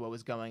protest to what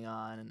was going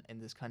on in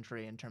this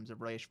country in terms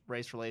of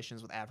race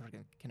relations with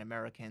African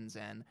Americans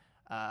and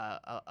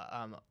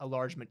a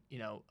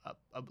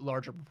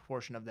larger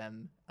proportion of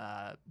them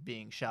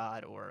being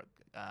shot or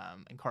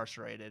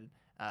incarcerated,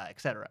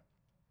 etc.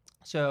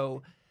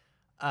 So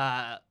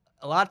a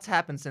lot's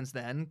happened since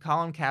then.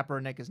 Colin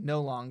Kaepernick is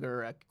no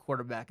longer a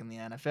quarterback in the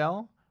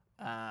NFL.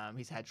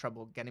 He's had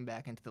trouble getting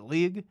back into the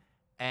league,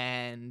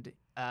 and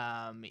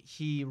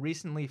he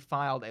recently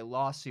filed a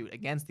lawsuit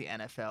against the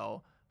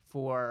NFL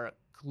for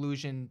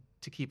collusion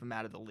to keep him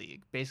out of the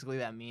league. Basically,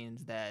 that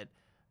means that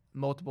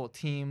multiple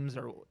teams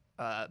it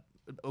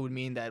would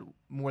mean that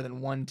more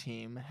than one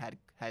team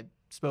had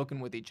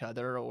spoken with each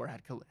other or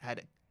had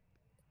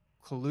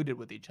colluded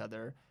with each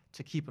other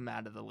to keep him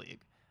out of the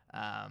league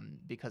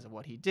because of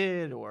what he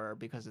did or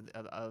because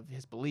of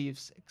his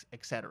beliefs,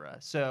 etc.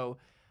 So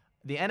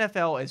the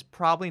NFL is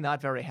probably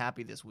not very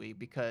happy this week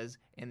because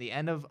in the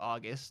end of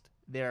August,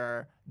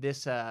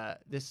 this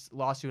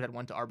lawsuit had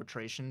went to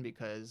arbitration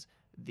because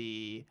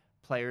the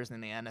players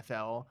in the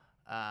NFL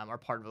are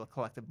part of a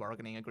collective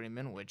bargaining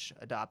agreement, which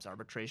adopts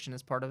arbitration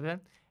as part of it.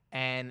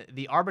 And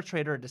the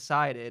arbitrator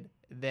decided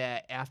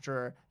that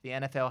after the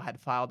NFL had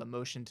filed a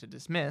motion to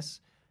dismiss,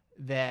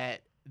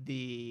 that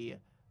the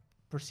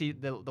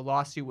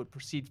lawsuit would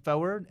proceed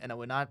forward and it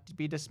would not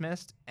be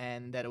dismissed,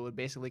 and that it would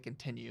basically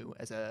continue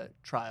as a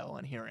trial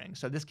and hearing.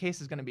 So this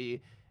case is going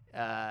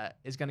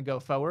to go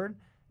forward.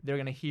 They're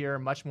going to hear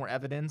much more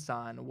evidence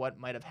on what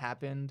might have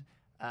happened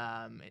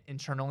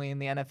internally in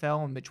the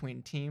NFL and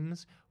between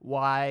teams,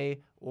 why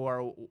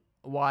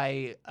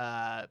Colin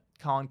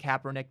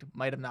Kaepernick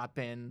might have not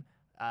been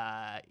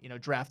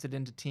drafted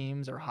into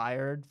teams or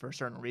hired for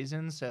certain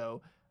reasons.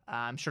 So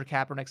I'm sure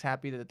Kaepernick's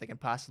happy that they can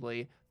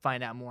possibly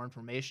find out more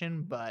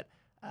information, but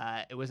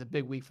it was a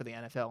big week for the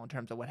NFL in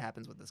terms of what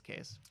happens with this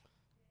case.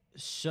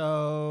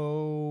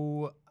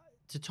 So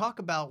to talk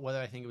about whether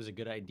I think it was a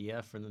good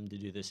idea for them to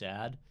do this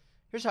ad,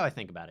 here's how I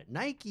think about it.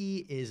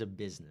 Nike is a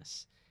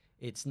business.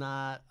 It's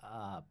not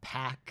a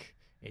PAC.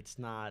 It's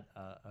not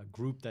a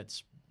group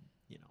that's,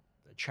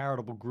 a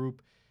charitable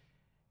group.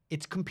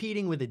 It's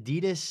competing with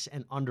Adidas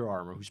and Under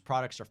Armour, whose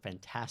products are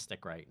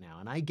fantastic right now.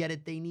 And I get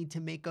it. They need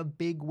to make a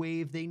big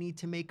wave. They need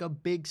to make a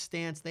big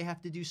stance. They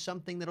have to do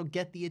something that'll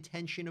get the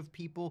attention of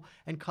people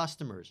and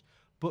customers.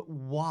 But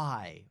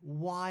why?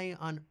 Why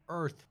on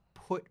earth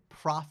put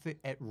profit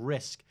at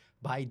risk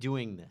by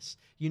doing this?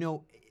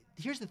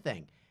 Here's the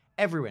thing.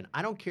 Everyone,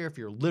 I don't care if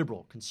you're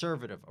liberal,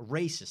 conservative, a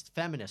racist,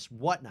 feminist,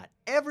 whatnot.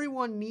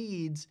 Everyone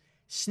needs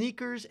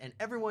sneakers and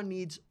everyone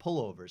needs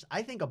pullovers.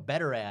 I think a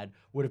better ad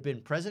would have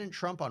been President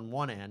Trump on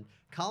one end,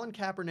 Colin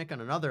Kaepernick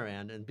on another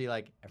end, and be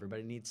like,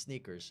 everybody needs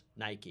sneakers,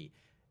 Nike.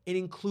 It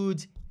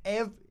includes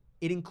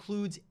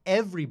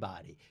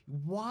everybody.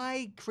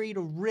 Why create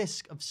a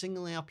risk of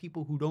singling out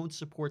people who don't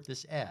support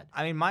this ad?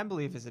 I mean, my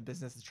belief is a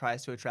business that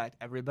tries to attract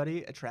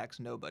everybody attracts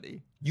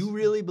nobody. You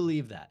really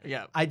believe that?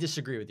 Yeah. I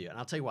disagree with you, and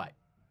I'll tell you why.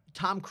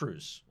 Tom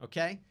Cruise,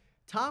 okay?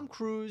 Tom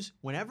Cruise,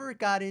 whenever it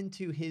got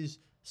into his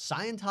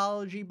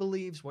Scientology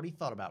beliefs, what he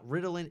thought about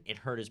Ritalin, it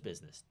hurt his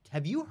business.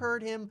 Have you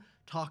heard him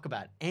talk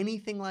about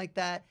anything like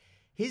that?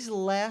 His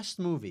last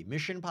movie,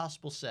 Mission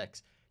Impossible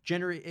 6,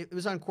 it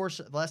was on course,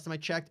 the last time I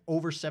checked,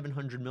 over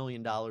 $700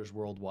 million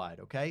worldwide,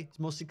 okay? It's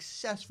the most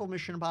successful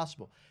Mission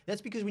Impossible.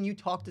 That's because when you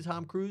talk to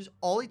Tom Cruise,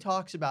 all he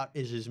talks about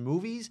is his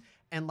movies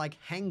and like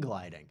hang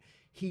gliding.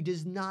 He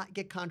does not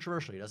get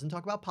controversial. He doesn't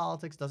talk about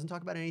politics, doesn't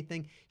talk about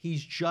anything.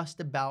 He's just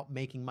about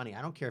making money.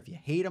 I don't care if you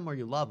hate him or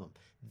you love him.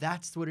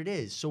 That's what it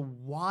is. So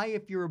why,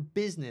 if you're a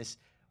business,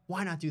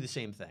 why not do the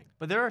same thing?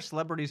 But there are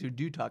celebrities who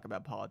do talk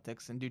about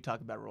politics and do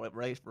talk about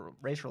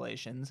race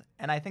relations,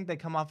 and I think they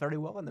come off very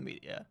well in the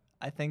media.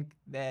 I think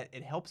that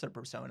it helps their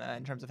persona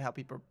in terms of how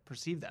people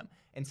perceive them.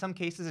 In some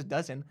cases, it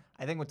doesn't.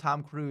 I think with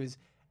Tom Cruise,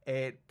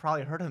 it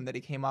probably hurt him that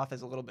he came off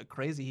as a little bit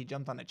crazy. He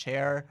jumped on a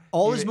chair.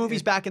 All his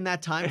movies back in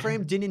that time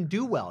frame didn't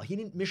do well.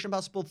 Mission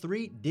Impossible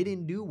 3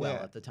 didn't do well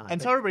at the time.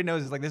 And so everybody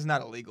knows this is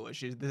not a legal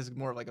issue. This is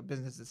more of like a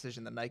business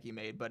decision that Nike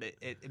made, but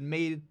it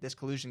made this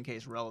collusion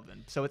case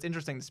relevant. So it's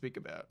interesting to speak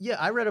about. Yeah,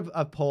 I read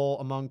a poll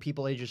among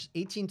people ages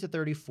 18 to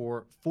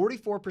 34.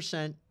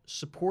 44%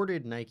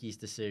 supported Nike's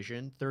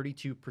decision.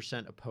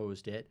 32%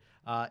 opposed it.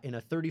 In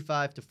a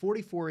 35 to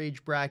 44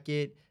 age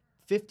bracket,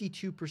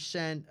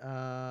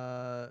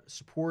 52%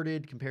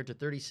 supported compared to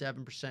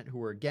 37% who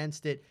were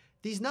against it.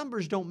 These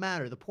numbers don't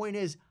matter. The point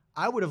is,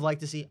 I would have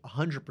liked to see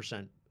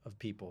 100% of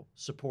people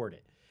support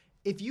it.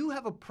 If you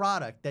have a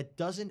product that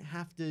doesn't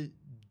have to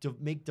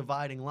make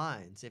dividing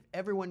lines, if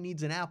everyone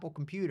needs an Apple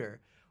computer,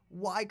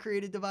 why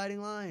create a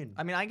dividing line?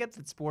 I mean, I get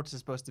that sports is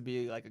supposed to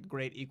be like a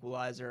great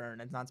equalizer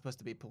and it's not supposed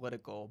to be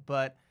political,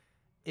 but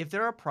if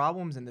there are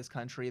problems in this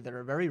country that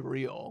are very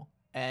real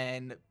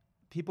and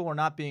people are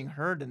not being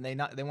heard and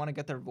they want to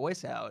get their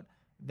voice out,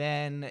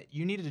 then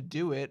you needed to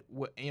do it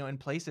in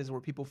places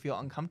where people feel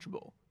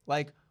uncomfortable.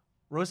 Like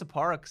Rosa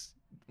Parks,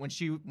 when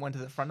she went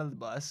to the front of the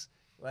bus,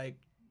 like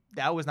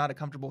that was not a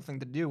comfortable thing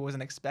to do. It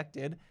wasn't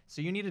expected.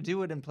 So you need to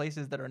do it in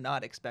places that are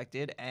not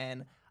expected.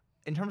 And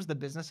in terms of the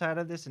business side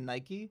of this and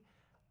Nike,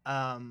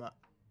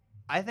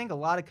 I think a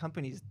lot of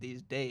companies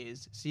these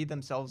days see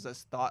themselves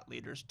as thought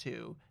leaders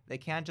too. They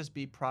can't just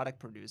be product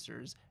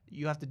producers.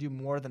 You have to do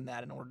more than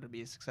that in order to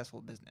be a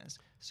successful business.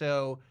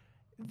 So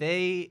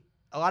a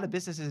lot of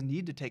businesses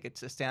need to take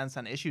a stance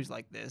on issues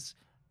like this,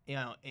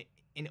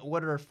 in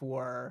order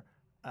for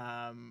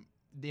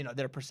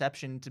their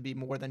perception to be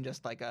more than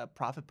just like a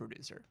profit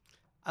producer.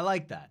 I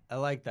like that. I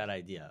like that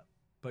idea.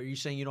 But are you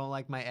saying you don't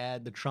like my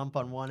ad, the Trump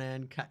on one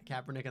end,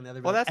 Kaepernick on the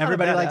other? Well, that's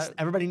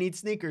everybody needs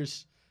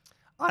sneakers.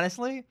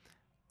 Honestly,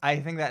 I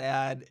think that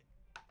ad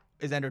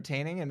is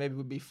entertaining and maybe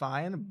would be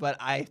fine, but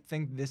I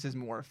think this is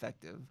more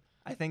effective.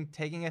 I think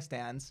taking a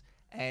stance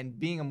and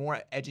being a more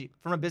edgy,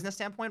 from a business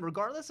standpoint,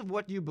 regardless of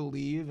what you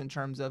believe in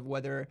terms of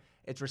whether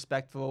it's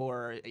respectful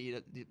or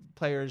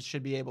players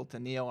should be able to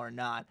kneel or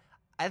not,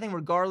 I think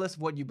regardless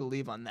of what you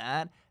believe on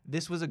that,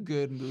 this was a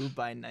good move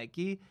by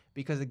Nike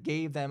because it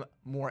gave them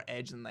more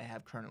edge than they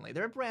have currently.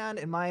 Their brand,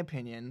 in my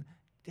opinion,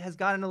 has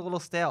gotten a little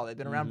stale. They've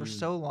been around for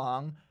so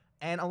long.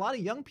 And a lot of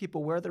young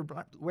people wear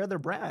their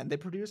brand. They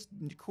produce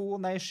cool,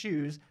 nice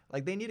shoes.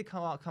 Like they need to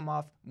come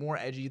off more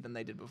edgy than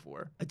they did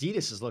before.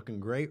 Adidas is looking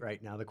great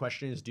right now. The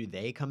question is, do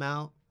they come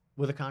out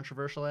with a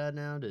controversial ad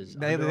now?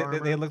 They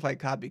look like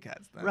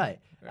copycats then. Right.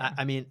 Yeah.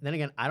 I mean, then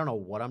again, I don't know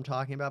what I'm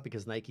talking about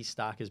because Nike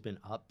stock has been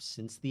up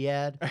since the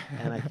ad,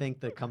 and I think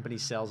the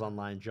company's sales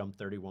online jumped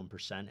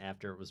 31%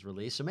 after it was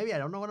released. So maybe I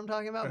don't know what I'm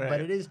talking about,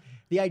 but it is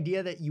the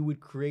idea that you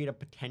would create a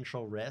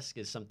potential risk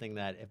is something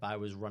that if I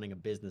was running a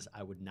business,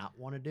 I would not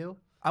want to do.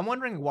 I'm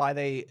wondering why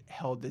they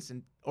held this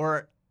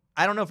or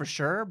I don't know for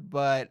sure,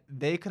 but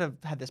they could have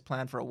had this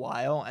plan for a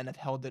while and have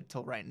held it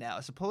till right now.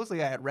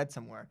 Supposedly, I had read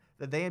somewhere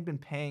that they had been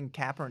paying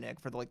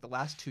Kaepernick for the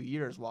last 2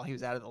 years while he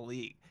was out of the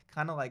league,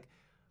 kind of like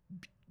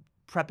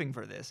prepping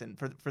for this and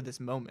for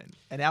this moment.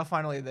 And now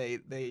finally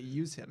they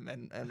use him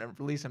and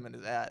release him in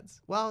his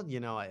ads. Well, I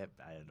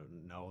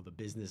don't know the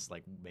business.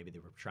 Like maybe they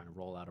were trying to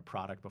roll out a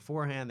product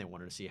beforehand. They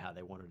wanted to see how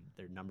they wanted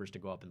their numbers to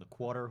go up in the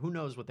quarter. Who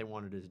knows what they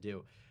wanted to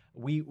do?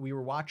 We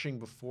were watching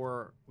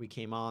before we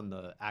came on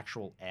the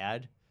actual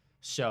ad.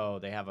 So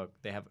they have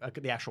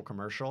the actual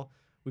commercial.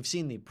 We've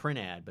seen the print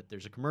ad, but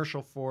there's a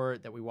commercial for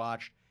it that we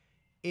watched.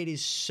 It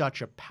is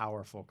such a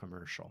powerful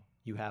commercial.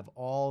 You have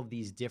all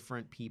these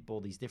different people,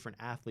 these different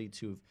athletes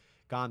who've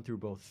gone through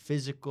both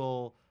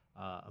physical,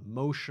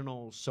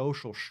 emotional,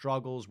 social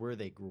struggles, where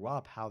they grew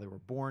up, how they were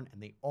born,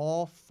 and they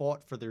all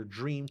fought for their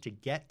dream to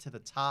get to the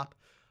top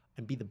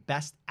and be the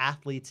best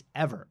athletes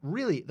ever.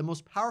 Really, the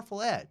most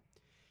powerful ad.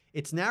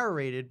 It's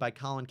narrated by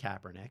Colin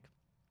Kaepernick.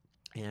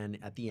 And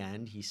at the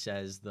end, he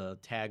says the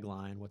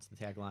tagline. What's the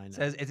tagline? It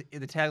says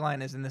the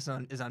tagline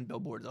is on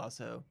billboards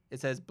also. It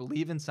says,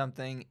 "Believe in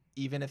something,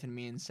 even if it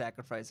means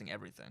sacrificing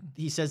everything."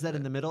 He says that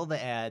in the middle of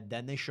the ad.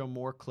 Then they show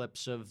more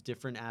clips of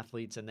different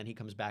athletes, and then he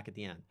comes back at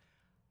the end.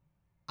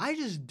 I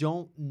just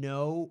don't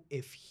know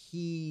if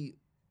he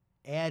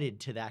added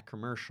to that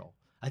commercial.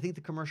 I think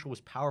the commercial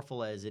was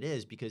powerful as it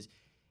is because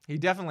he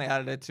definitely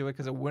added it to it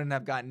because it wouldn't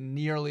have gotten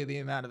nearly the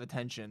amount of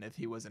attention if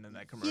he wasn't in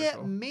that commercial. Yeah,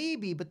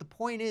 maybe. But the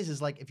point is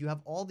like if you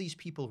have all these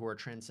people who are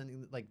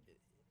transcending, like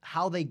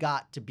how they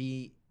got to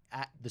be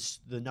at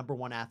the number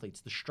one athletes,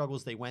 the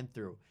struggles they went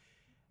through.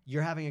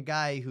 You're having a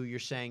guy who you're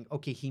saying,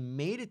 okay, he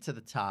made it to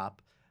the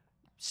top,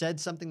 said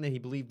something that he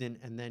believed in,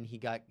 and then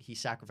he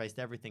sacrificed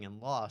everything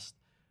and lost.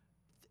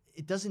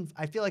 It doesn't.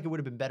 I feel like it would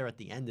have been better at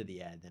the end of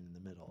the ad than in the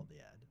middle of the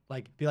ad.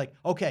 Like be like,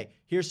 okay,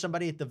 here's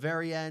somebody at the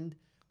very end.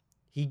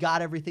 He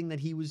got everything that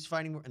he was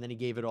fighting for, and then he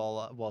gave it all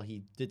up. Well,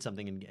 he did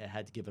something and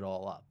had to give it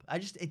all up.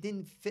 It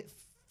didn't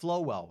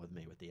flow well with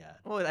me with the ad.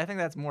 Well, I think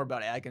that's more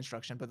about ad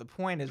construction, but the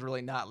point is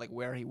really not like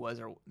where he was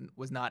or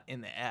was not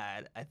in the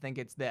ad. I think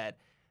it's that,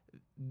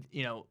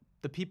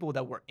 the people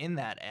that were in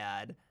that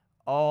ad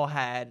all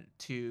had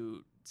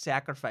to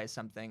sacrifice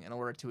something in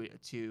order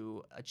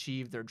to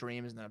achieve their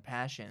dreams and their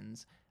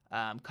passions.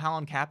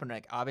 Colin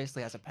Kaepernick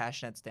obviously has a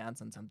passionate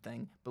stance on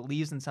something,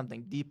 believes in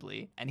something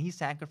deeply, and he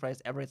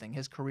sacrificed everything,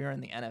 his career in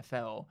the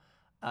NFL,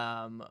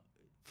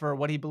 for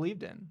what he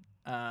believed in.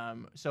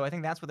 So I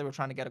think that's what they were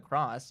trying to get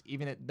across,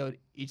 even though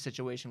each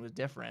situation was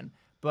different.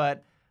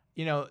 But,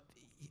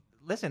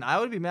 listen, I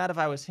would be mad if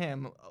I was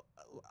him.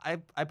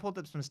 I pulled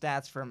up some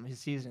stats from his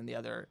season the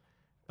other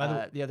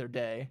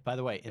day. By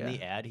the way, in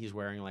the ad, he's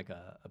wearing like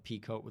a pea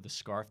coat with a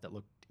scarf that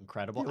looked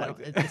incredible.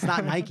 It's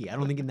not Nike. I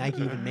don't think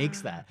Nike even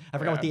makes that. I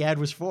forgot what the ad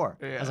was for.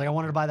 Yeah. I was like, I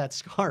wanted to buy that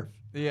scarf.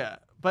 Yeah.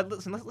 But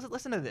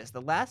listen to this.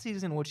 The last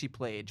season in which he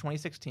played,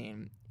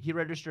 2016, he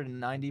registered a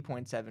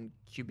 90.7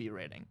 QB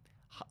rating,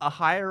 a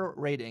higher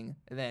rating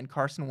than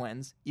Carson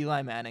Wentz,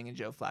 Eli Manning, and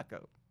Joe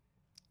Flacco.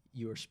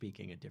 You are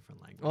speaking a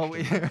different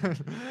language. Well,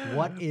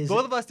 what is?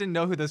 Both of us didn't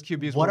know who those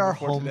QBs were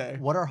before today.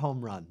 What are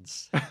home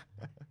runs?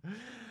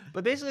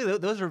 But basically,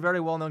 those are very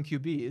well-known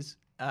QBs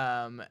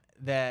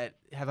that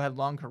have had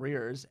long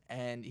careers,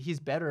 and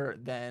he's better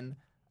than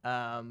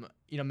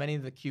many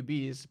of the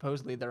QBs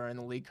supposedly that are in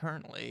the league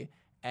currently,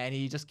 and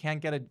he just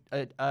can't get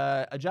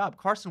a job.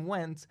 Carson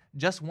Wentz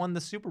just won the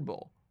Super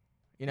Bowl.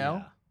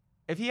 Yeah.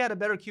 If he had a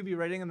better QB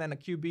rating than a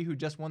QB who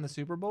just won the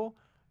Super Bowl,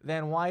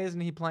 then why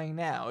isn't he playing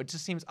now? It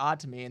just seems odd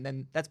to me, and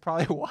then that's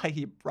probably why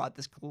he brought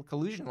this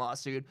collusion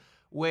lawsuit,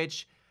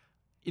 which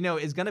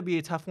is going to be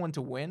a tough one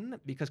to win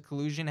because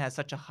collusion has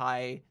such a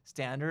high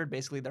standard.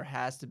 Basically, there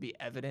has to be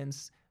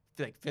evidence,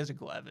 like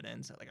physical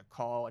evidence, like a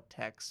call, a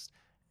text,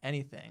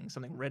 anything,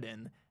 something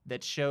written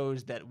that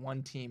shows that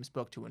one team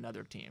spoke to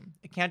another team.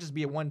 It can't just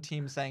be one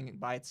team saying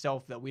by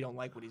itself that we don't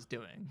like what he's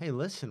doing. Hey,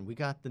 listen, we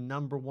got the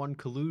 #1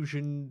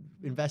 collusion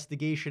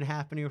investigation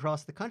happening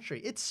across the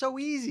country. It's so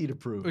easy to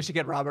prove. We should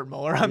get Robert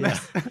Mueller on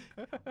this.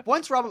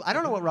 I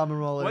don't know what Robert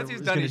Mueller is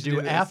going to do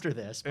after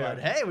this, but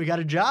hey, we got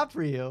a job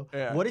for you.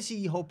 Yeah. What is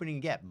he hoping to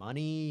get?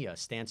 Money? A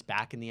stance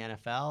back in the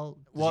NFL?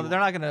 Well,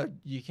 they're not going to.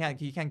 He can't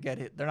get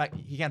it.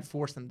 He can't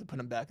force them to put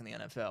him back in the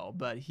NFL,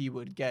 but he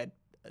would get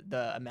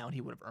the amount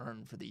he would have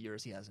earned for the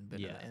years he hasn't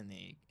been in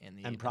the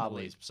and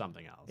probably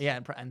something else. Yeah,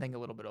 and think a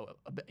little bit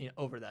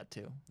over that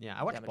too. Yeah,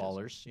 I watch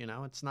Ballers.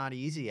 It's not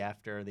easy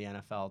after the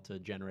NFL to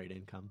generate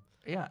income.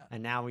 Yeah,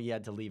 and now he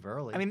had to leave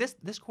early. I mean,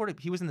 this quarter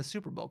he was in the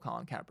Super Bowl,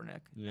 Colin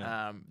Kaepernick.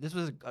 Yeah. This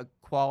was a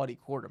quality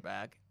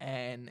quarterback,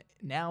 and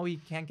now he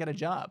can't get a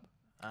job.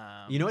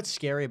 What's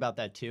scary about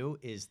that too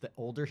is the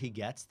older he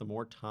gets, the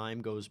more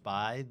time goes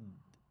by,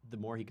 the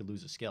more he could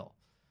lose a skill.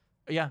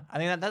 Yeah, I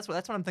mean that's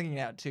what I'm thinking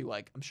now too.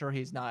 Like I'm sure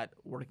he's not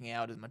working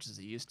out as much as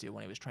he used to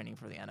when he was training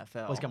for the NFL.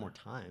 Well, he's got more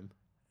time.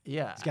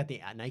 Yeah, he's got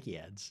the Nike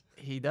ads.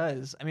 He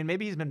does. I mean,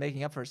 maybe he's been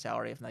making up for his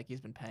salary if Nike's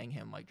been paying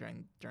him like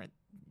during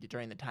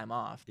the time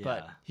off. Yeah.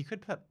 But he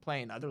could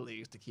play in other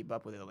leagues to keep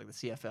up with it, like the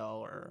CFL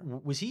or.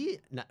 Was he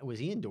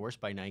endorsed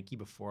by Nike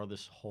before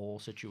this whole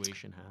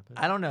situation happened?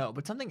 I don't know,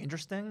 but something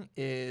interesting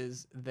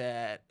is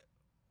that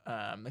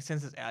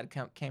since this ad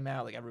came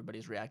out, like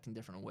everybody's reacting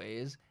different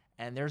ways.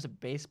 And there's a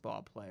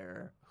baseball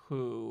player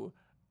who,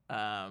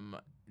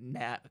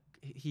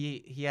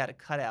 he had a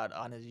cutout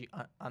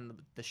on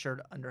the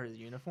shirt under his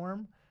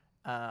uniform,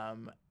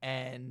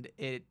 and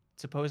it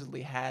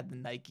supposedly had the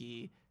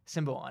Nike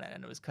symbol on it,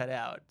 and it was cut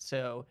out.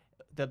 So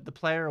the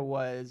player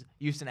was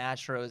Houston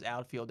Astros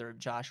outfielder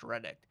Josh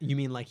Reddick. You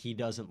mean like he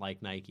doesn't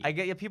like Nike?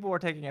 People were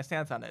taking a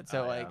stance on it.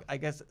 So I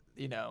guess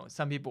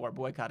some people are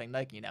boycotting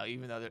Nike now,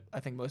 even though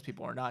I think most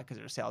people are not because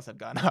their sales have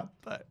gone up.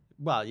 But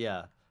well,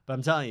 yeah. But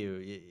I'm telling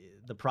you,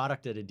 the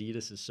product at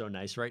Adidas is so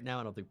nice right now.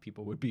 I don't think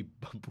people would be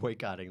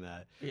boycotting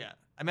that. Yeah.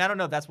 I mean, I don't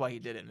know if that's why he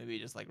did it. Maybe he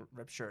just like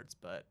ripped shirts,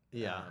 but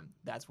yeah,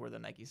 that's where the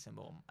Nike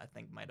symbol I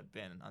think might have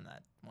been on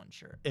that one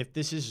shirt. If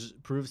this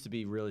proves to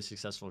be really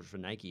successful for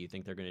Nike, you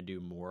think they're going to do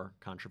more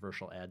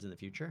controversial ads in the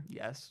future?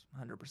 Yes,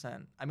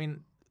 100%. I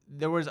mean,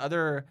 there was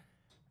other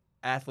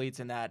athletes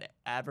in that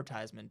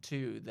advertisement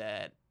too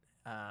that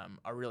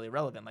are really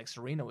relevant. Like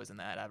Serena was in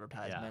that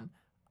advertisement. Yeah.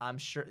 I'm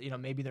sure,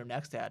 maybe their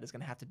next ad is going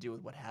to have to do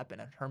with what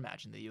happened at her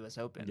match in the U.S.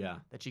 Open. Yeah.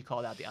 That she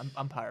called out the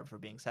umpire for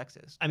being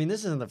sexist. I mean,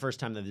 this isn't the first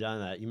time they've done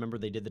that. You remember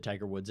they did the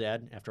Tiger Woods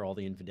ad after all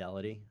the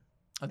infidelity?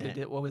 Oh, they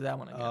did? What was that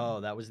one again?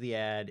 Oh, that was the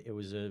ad. It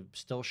was a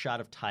still shot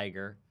of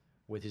Tiger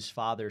with his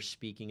father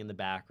speaking in the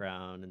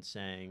background and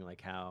saying,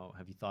 like,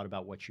 have you thought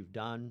about what you've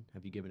done?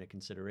 Have you given it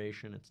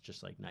consideration? It's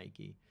just like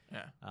Nike.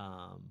 Yeah.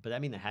 But I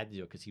mean, they had to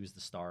do it because he was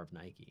the star of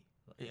Nike.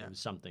 Yeah. It was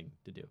something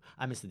to do.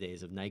 I miss the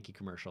days of Nike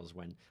commercials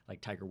when like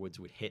Tiger Woods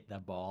would hit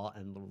that ball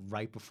and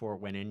right before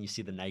it went in, you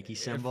see the Nike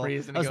symbol.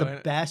 That was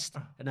the best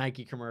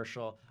Nike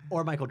commercial,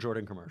 or Michael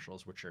Jordan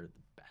commercials, which are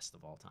the best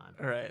of all time.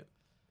 Right.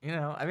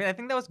 I mean, I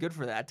think that was good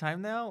for that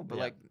time though,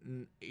 but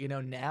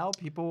now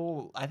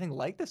people I think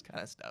like this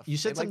kind of stuff. You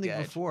said something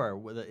before.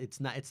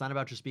 It's not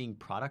about just being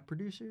product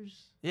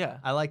producers. Yeah.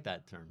 I like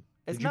that term.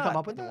 Did you come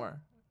up with that?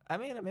 I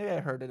mean, maybe I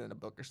heard it in a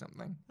book or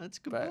something. That's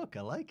a good book.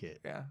 I like it.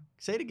 Yeah.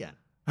 Say it again.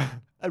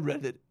 I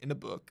read it in a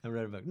book. I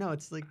read a book. No,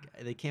 it's like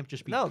they can't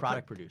just be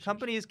product producers.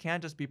 Companies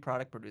can't just be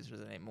product producers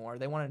anymore.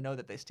 They want to know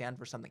that they stand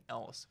for something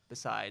else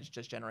besides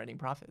just generating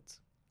profits.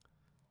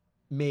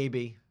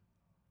 Maybe.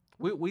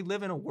 We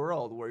live in a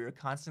world where you're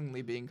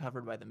constantly being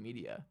covered by the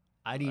media.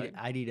 I'd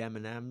eat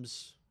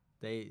M&Ms.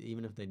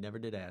 Even if they never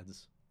did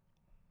ads.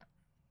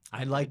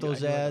 I I like do- I those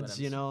do like ads,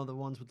 M&Ms. the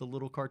ones with the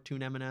little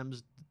cartoon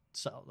M&Ms.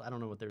 So I don't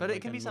know what they're But like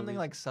it can in be something movies.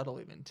 like subtle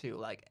even too.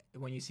 Like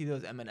when you see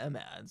those M&M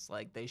ads,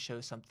 like they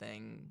show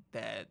something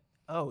that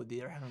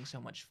they're having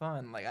so much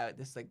fun. Like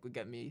this like would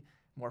get me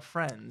more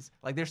friends.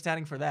 Like they're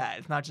standing for that.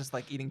 It's not just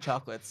like eating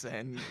chocolates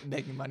and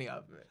making money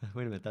off of it.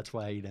 Wait a minute, that's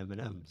why I eat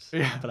M&Ms.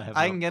 Yeah, But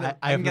I can get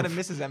I can get a fr-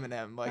 Mrs.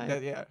 M&M like I-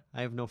 that. Yeah.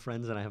 I have no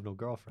friends and I have no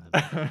girlfriend.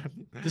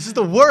 This is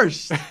the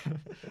worst.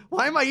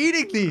 Why am I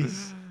eating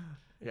these?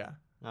 Yeah.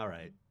 All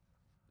right.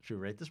 Should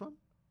we rate this one?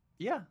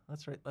 Yeah.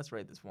 Let's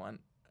rate this one.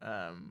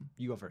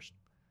 You go first.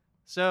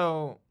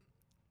 So,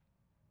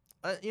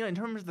 in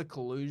terms of the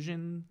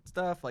collusion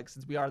stuff, like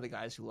since we are the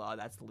guys who law,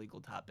 that's the legal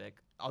topic.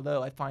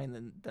 Although I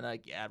find the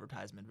Nike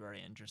advertisement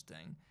very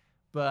interesting,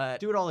 but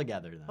Do it all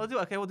together then. we'll do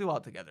it all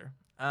together.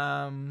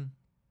 I'm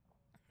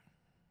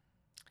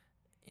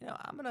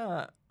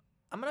gonna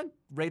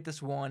rate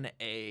this one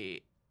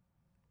a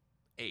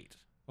 8.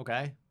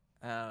 Okay.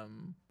 Because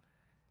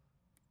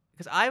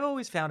I've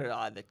always found it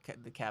odd that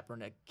the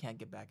Kaepernick can't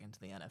get back into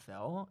the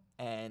NFL,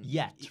 and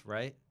Yet,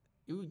 right?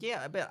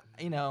 yeah, but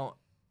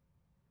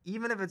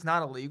even if it's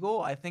not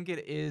illegal, I think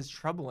it is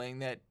troubling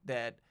that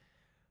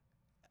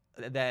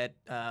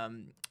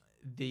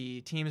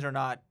the teams are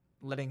not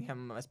letting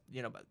him,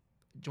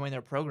 join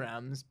their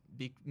programs.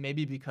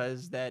 Maybe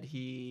because that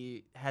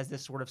he has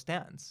this sort of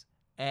stance,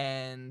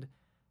 and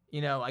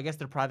I guess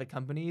they're private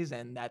companies,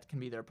 and that can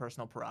be their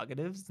personal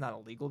prerogatives. It's not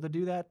illegal to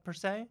do that per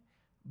se,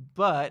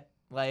 but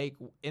like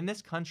in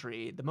this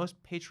country, the most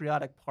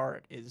patriotic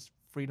part is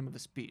freedom of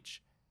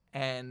speech,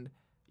 and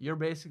you're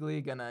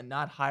basically gonna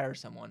not hire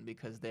someone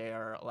because they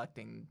are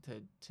electing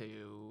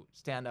to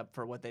stand up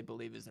for what they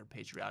believe is their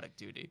patriotic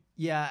duty.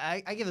 Yeah,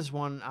 I give this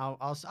one.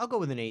 I'll go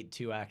with an 8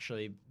 too,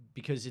 actually,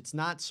 because it's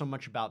not so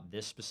much about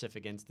this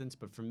specific instance,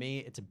 but for me,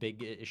 it's a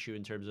big issue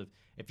in terms of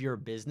if you're a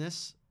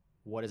business,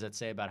 what does that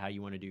say about how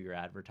you want to do your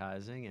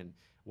advertising and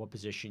what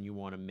position you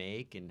want to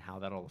make and how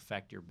that'll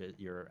affect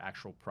your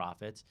actual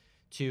profits.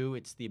 2,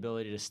 it's the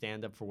ability to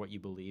stand up for what you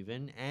believe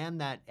in, and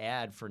that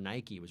ad for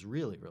Nike was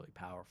really, really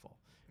powerful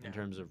in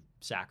terms of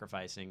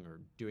sacrificing or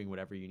doing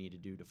whatever you need to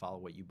do to follow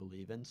what you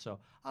believe in. So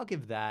I'll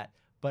give that,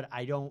 but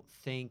I don't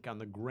think on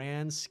the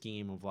grand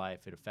scheme of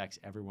life it affects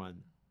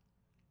everyone,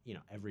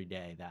 every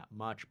day that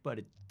much, but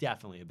it's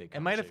definitely a big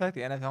It might conversation. affect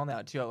the NFL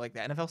now too. Like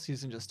the NFL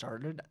season just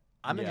started.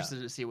 I'm Yeah.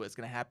 interested to see what's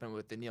going to happen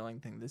with the kneeling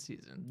thing this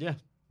season. Yeah,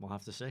 we'll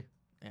have to see.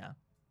 Yeah.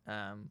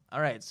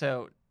 All right.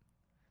 So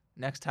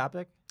next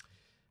topic.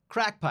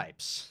 Crack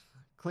pipes.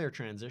 Clear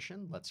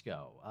transition. Let's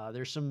go.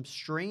 There's some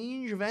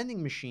strange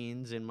vending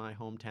machines in my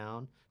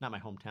hometown. Not my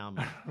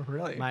hometown.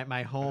 Really?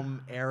 My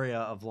home area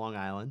of Long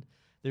Island.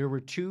 There were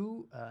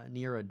 2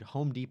 near a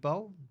Home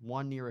Depot,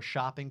 1 near a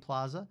shopping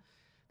plaza.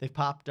 They've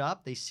popped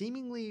up. They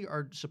seemingly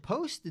are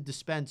supposed to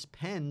dispense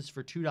pens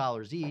for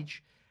 $2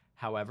 each.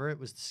 However, it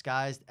was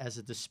disguised as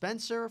a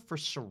dispenser for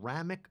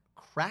ceramic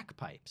crack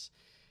pipes.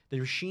 The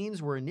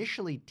machines were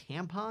initially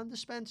tampon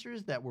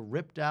dispensers that were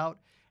ripped out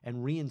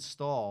and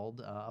reinstalled.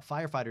 A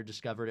firefighter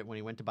discovered it when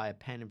he went to buy a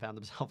pen and found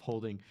himself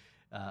holding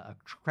a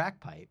crack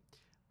pipe.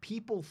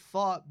 People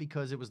thought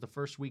because it was the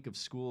first week of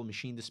school,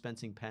 machine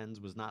dispensing pens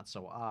was not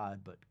so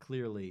odd, but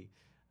clearly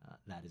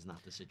that is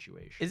not the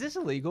situation. Is this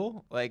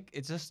illegal? Like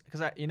it's just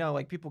because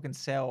like people can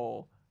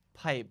sell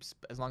pipes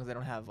as long as they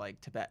don't have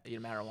like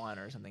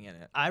marijuana or something in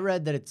it. I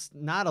read that it's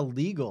not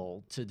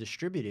illegal to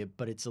distribute it,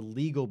 but it's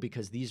illegal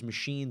because these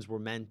machines were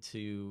meant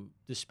to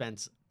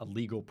dispense a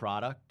legal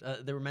product.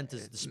 They were meant to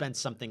dispense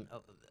something,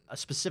 a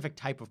specific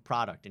type of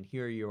product, and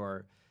here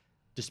you're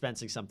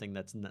dispensing something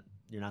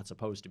you're not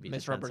supposed to be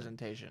dispensing.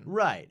 Misrepresentation.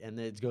 Right, and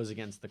it goes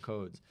against the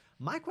codes.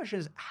 My question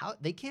is, how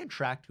they can't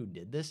track who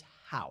did this?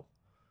 How?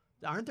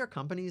 Aren't there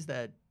companies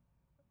that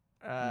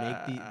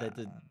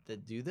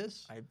that do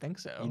this? I think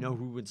so. You know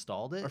who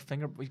installed it? Or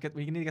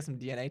we need to get some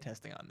DNA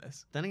testing on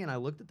this. Then again, I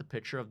looked at the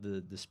picture of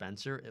the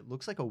dispenser. It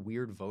looks like a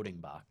weird voting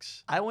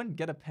box. I wouldn't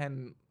get a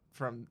pen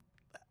from.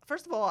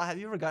 First of all, have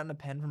you ever gotten a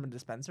pen from a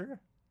dispenser?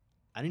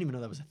 I didn't even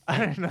know that was a thing. I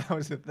didn't know that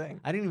was a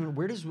thing. I didn't even.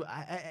 Where does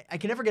I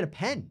can never get a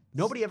pen.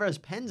 Nobody ever has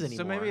pens anymore.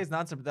 So maybe it's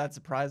not that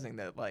surprising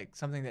that like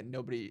something that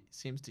nobody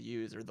seems to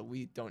use or that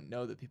we don't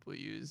know that people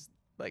use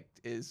like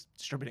is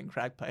distributing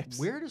crack pipes.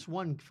 Where does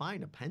one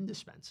find a pen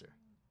dispenser?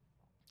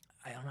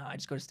 I don't know. I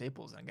just go to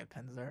Staples and get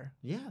pens there.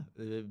 Yeah,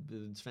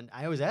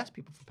 I always ask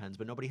people for pens,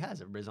 but nobody has.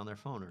 Everybody's on their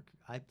phone or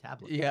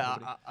tablet. Yeah,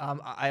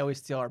 I always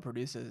steal our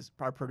producers'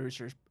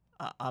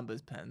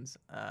 Amba's pens.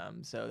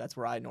 So that's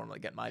where I normally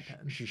get my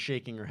pens. She's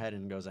shaking her head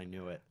and goes, "I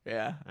knew it."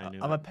 Yeah, I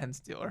knew I'm it. a pen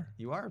stealer.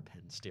 You are a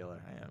pen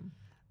stealer. I am.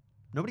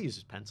 Nobody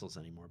uses pencils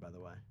anymore, by the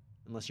way,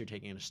 unless you're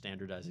taking a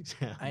standardized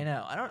exam. I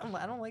know. I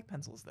don't like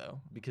pencils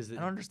though because I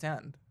don't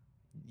understand.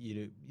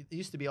 It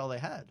used to be all they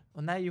had.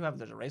 Well, now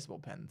there's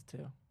erasable pens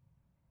too.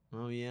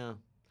 Oh yeah,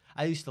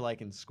 I used to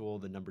like in school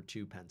the number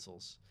 2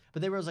 pencils.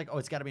 But they were always like, oh,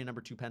 it's got to be a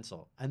number 2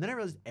 pencil. And then I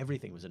realized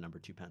everything was a number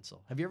 2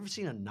 pencil. Have you ever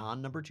seen a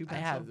non-number 2 I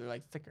pencil? have. They're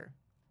like thicker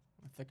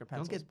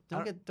pencils.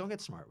 Don't get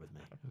smart with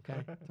me,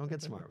 okay? Don't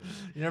get smart with me.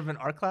 You never been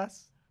art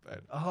class?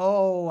 But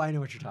Oh, I know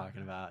what you're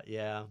talking about.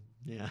 Yeah.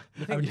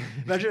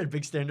 Imagine a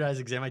big standardized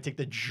exam. I take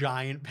the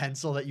giant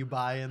pencil that you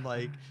buy in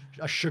like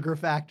a sugar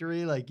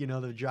factory, like, you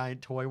know, the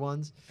giant toy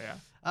ones.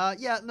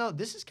 yeah. No,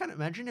 this is kind of,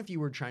 imagine if you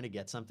were trying to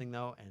get something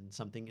though and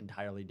something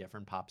entirely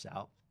different pops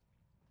out.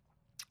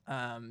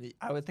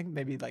 I would think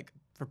maybe like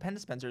for pen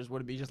dispensers,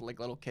 would it be just like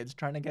little kids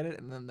trying to get it,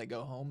 and then they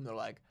go home, they're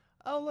like,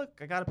 "Oh, look,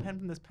 I got a pen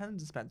from this pen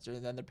dispenser,"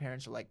 and then their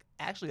parents are like,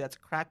 "Actually, that's a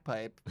crack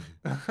pipe."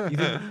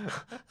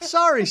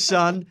 Sorry,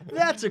 son,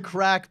 that's a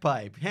crack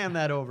pipe. Hand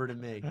that over to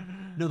me.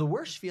 No, the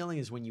worst feeling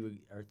is when you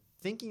are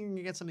thinking you're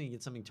gonna get something, you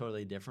get something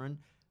totally different.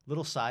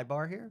 Little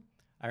sidebar here.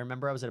 I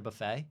remember I was at a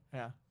buffet.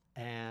 Yeah.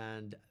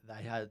 And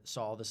I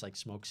saw this like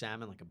smoked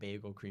salmon, like a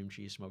bagel cream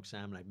cheese smoked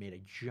salmon. I made a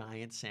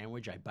giant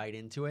sandwich. I bite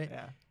into it.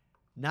 Yeah.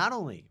 Not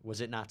only was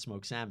it not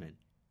smoked salmon,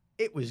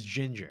 it was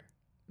ginger.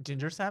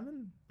 Ginger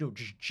salmon? No,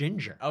 just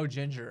ginger. Oh,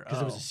 ginger.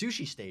 Because it was a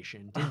sushi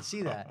station. Didn't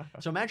see that.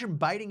 So imagine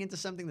biting into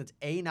something that's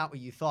A, not what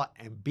you thought,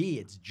 and B,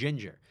 it's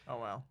ginger. Oh,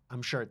 wow.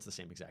 I'm sure it's the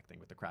same exact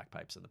thing with the crack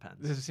pipes and the pens.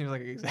 This seems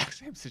like the exact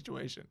same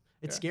situation.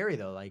 It's scary,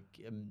 though. Like,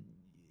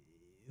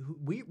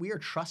 we are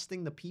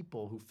trusting the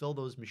people who fill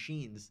those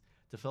machines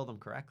to fill them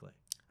correctly.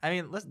 I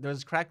mean, listen,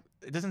 there's crack.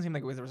 It doesn't seem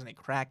like there was any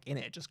crack in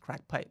it, just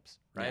crack pipes,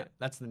 right? Yeah,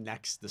 that's the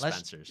next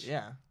dispensers.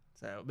 Yeah.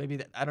 So maybe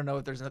I don't know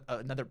if there's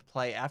another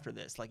play after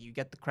this. Like you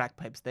get the crack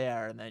pipes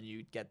there, and then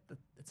you get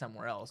it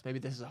somewhere else. Maybe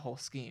this is a whole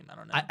scheme. I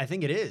don't know. I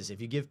think it is.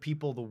 If you give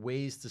people the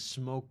ways to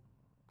smoke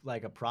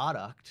like a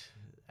product,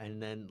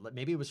 and then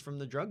maybe it was from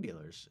the drug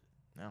dealers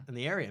in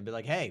the area, and be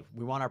like, hey,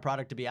 we want our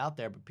product to be out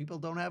there, but people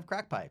don't have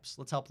crack pipes.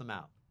 Let's help them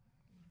out.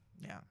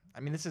 Yeah. I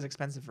mean, this is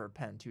expensive for a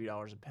pen,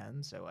 $2 a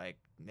pen. So like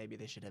maybe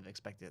they should have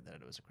expected that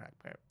it was a crack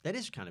pipe. That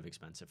is kind of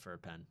expensive for a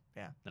pen.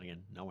 Yeah. Then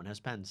again, no one has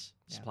pens.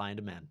 Supply and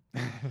demand.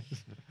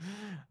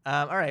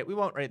 All right. We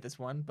won't rate this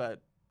one,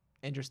 but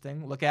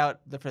interesting. Look out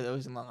for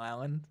those in Long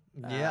Island.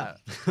 Yeah.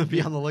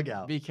 Be on the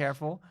lookout. Be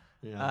careful.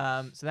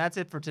 Yeah. So that's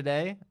it for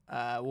today.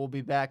 We'll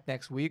be back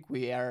next week.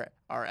 We air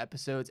our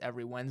episodes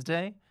every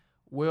Wednesday.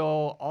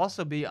 We'll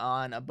also be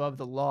on Above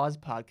the Laws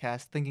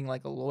podcast, Thinking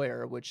Like a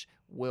Lawyer, which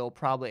will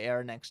probably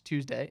air next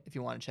Tuesday if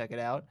you want to check it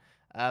out.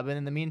 But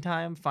in the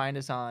meantime, find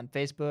us on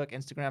Facebook,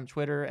 Instagram,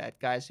 Twitter at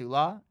Guys Who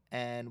Law,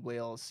 and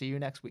we'll see you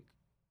next week.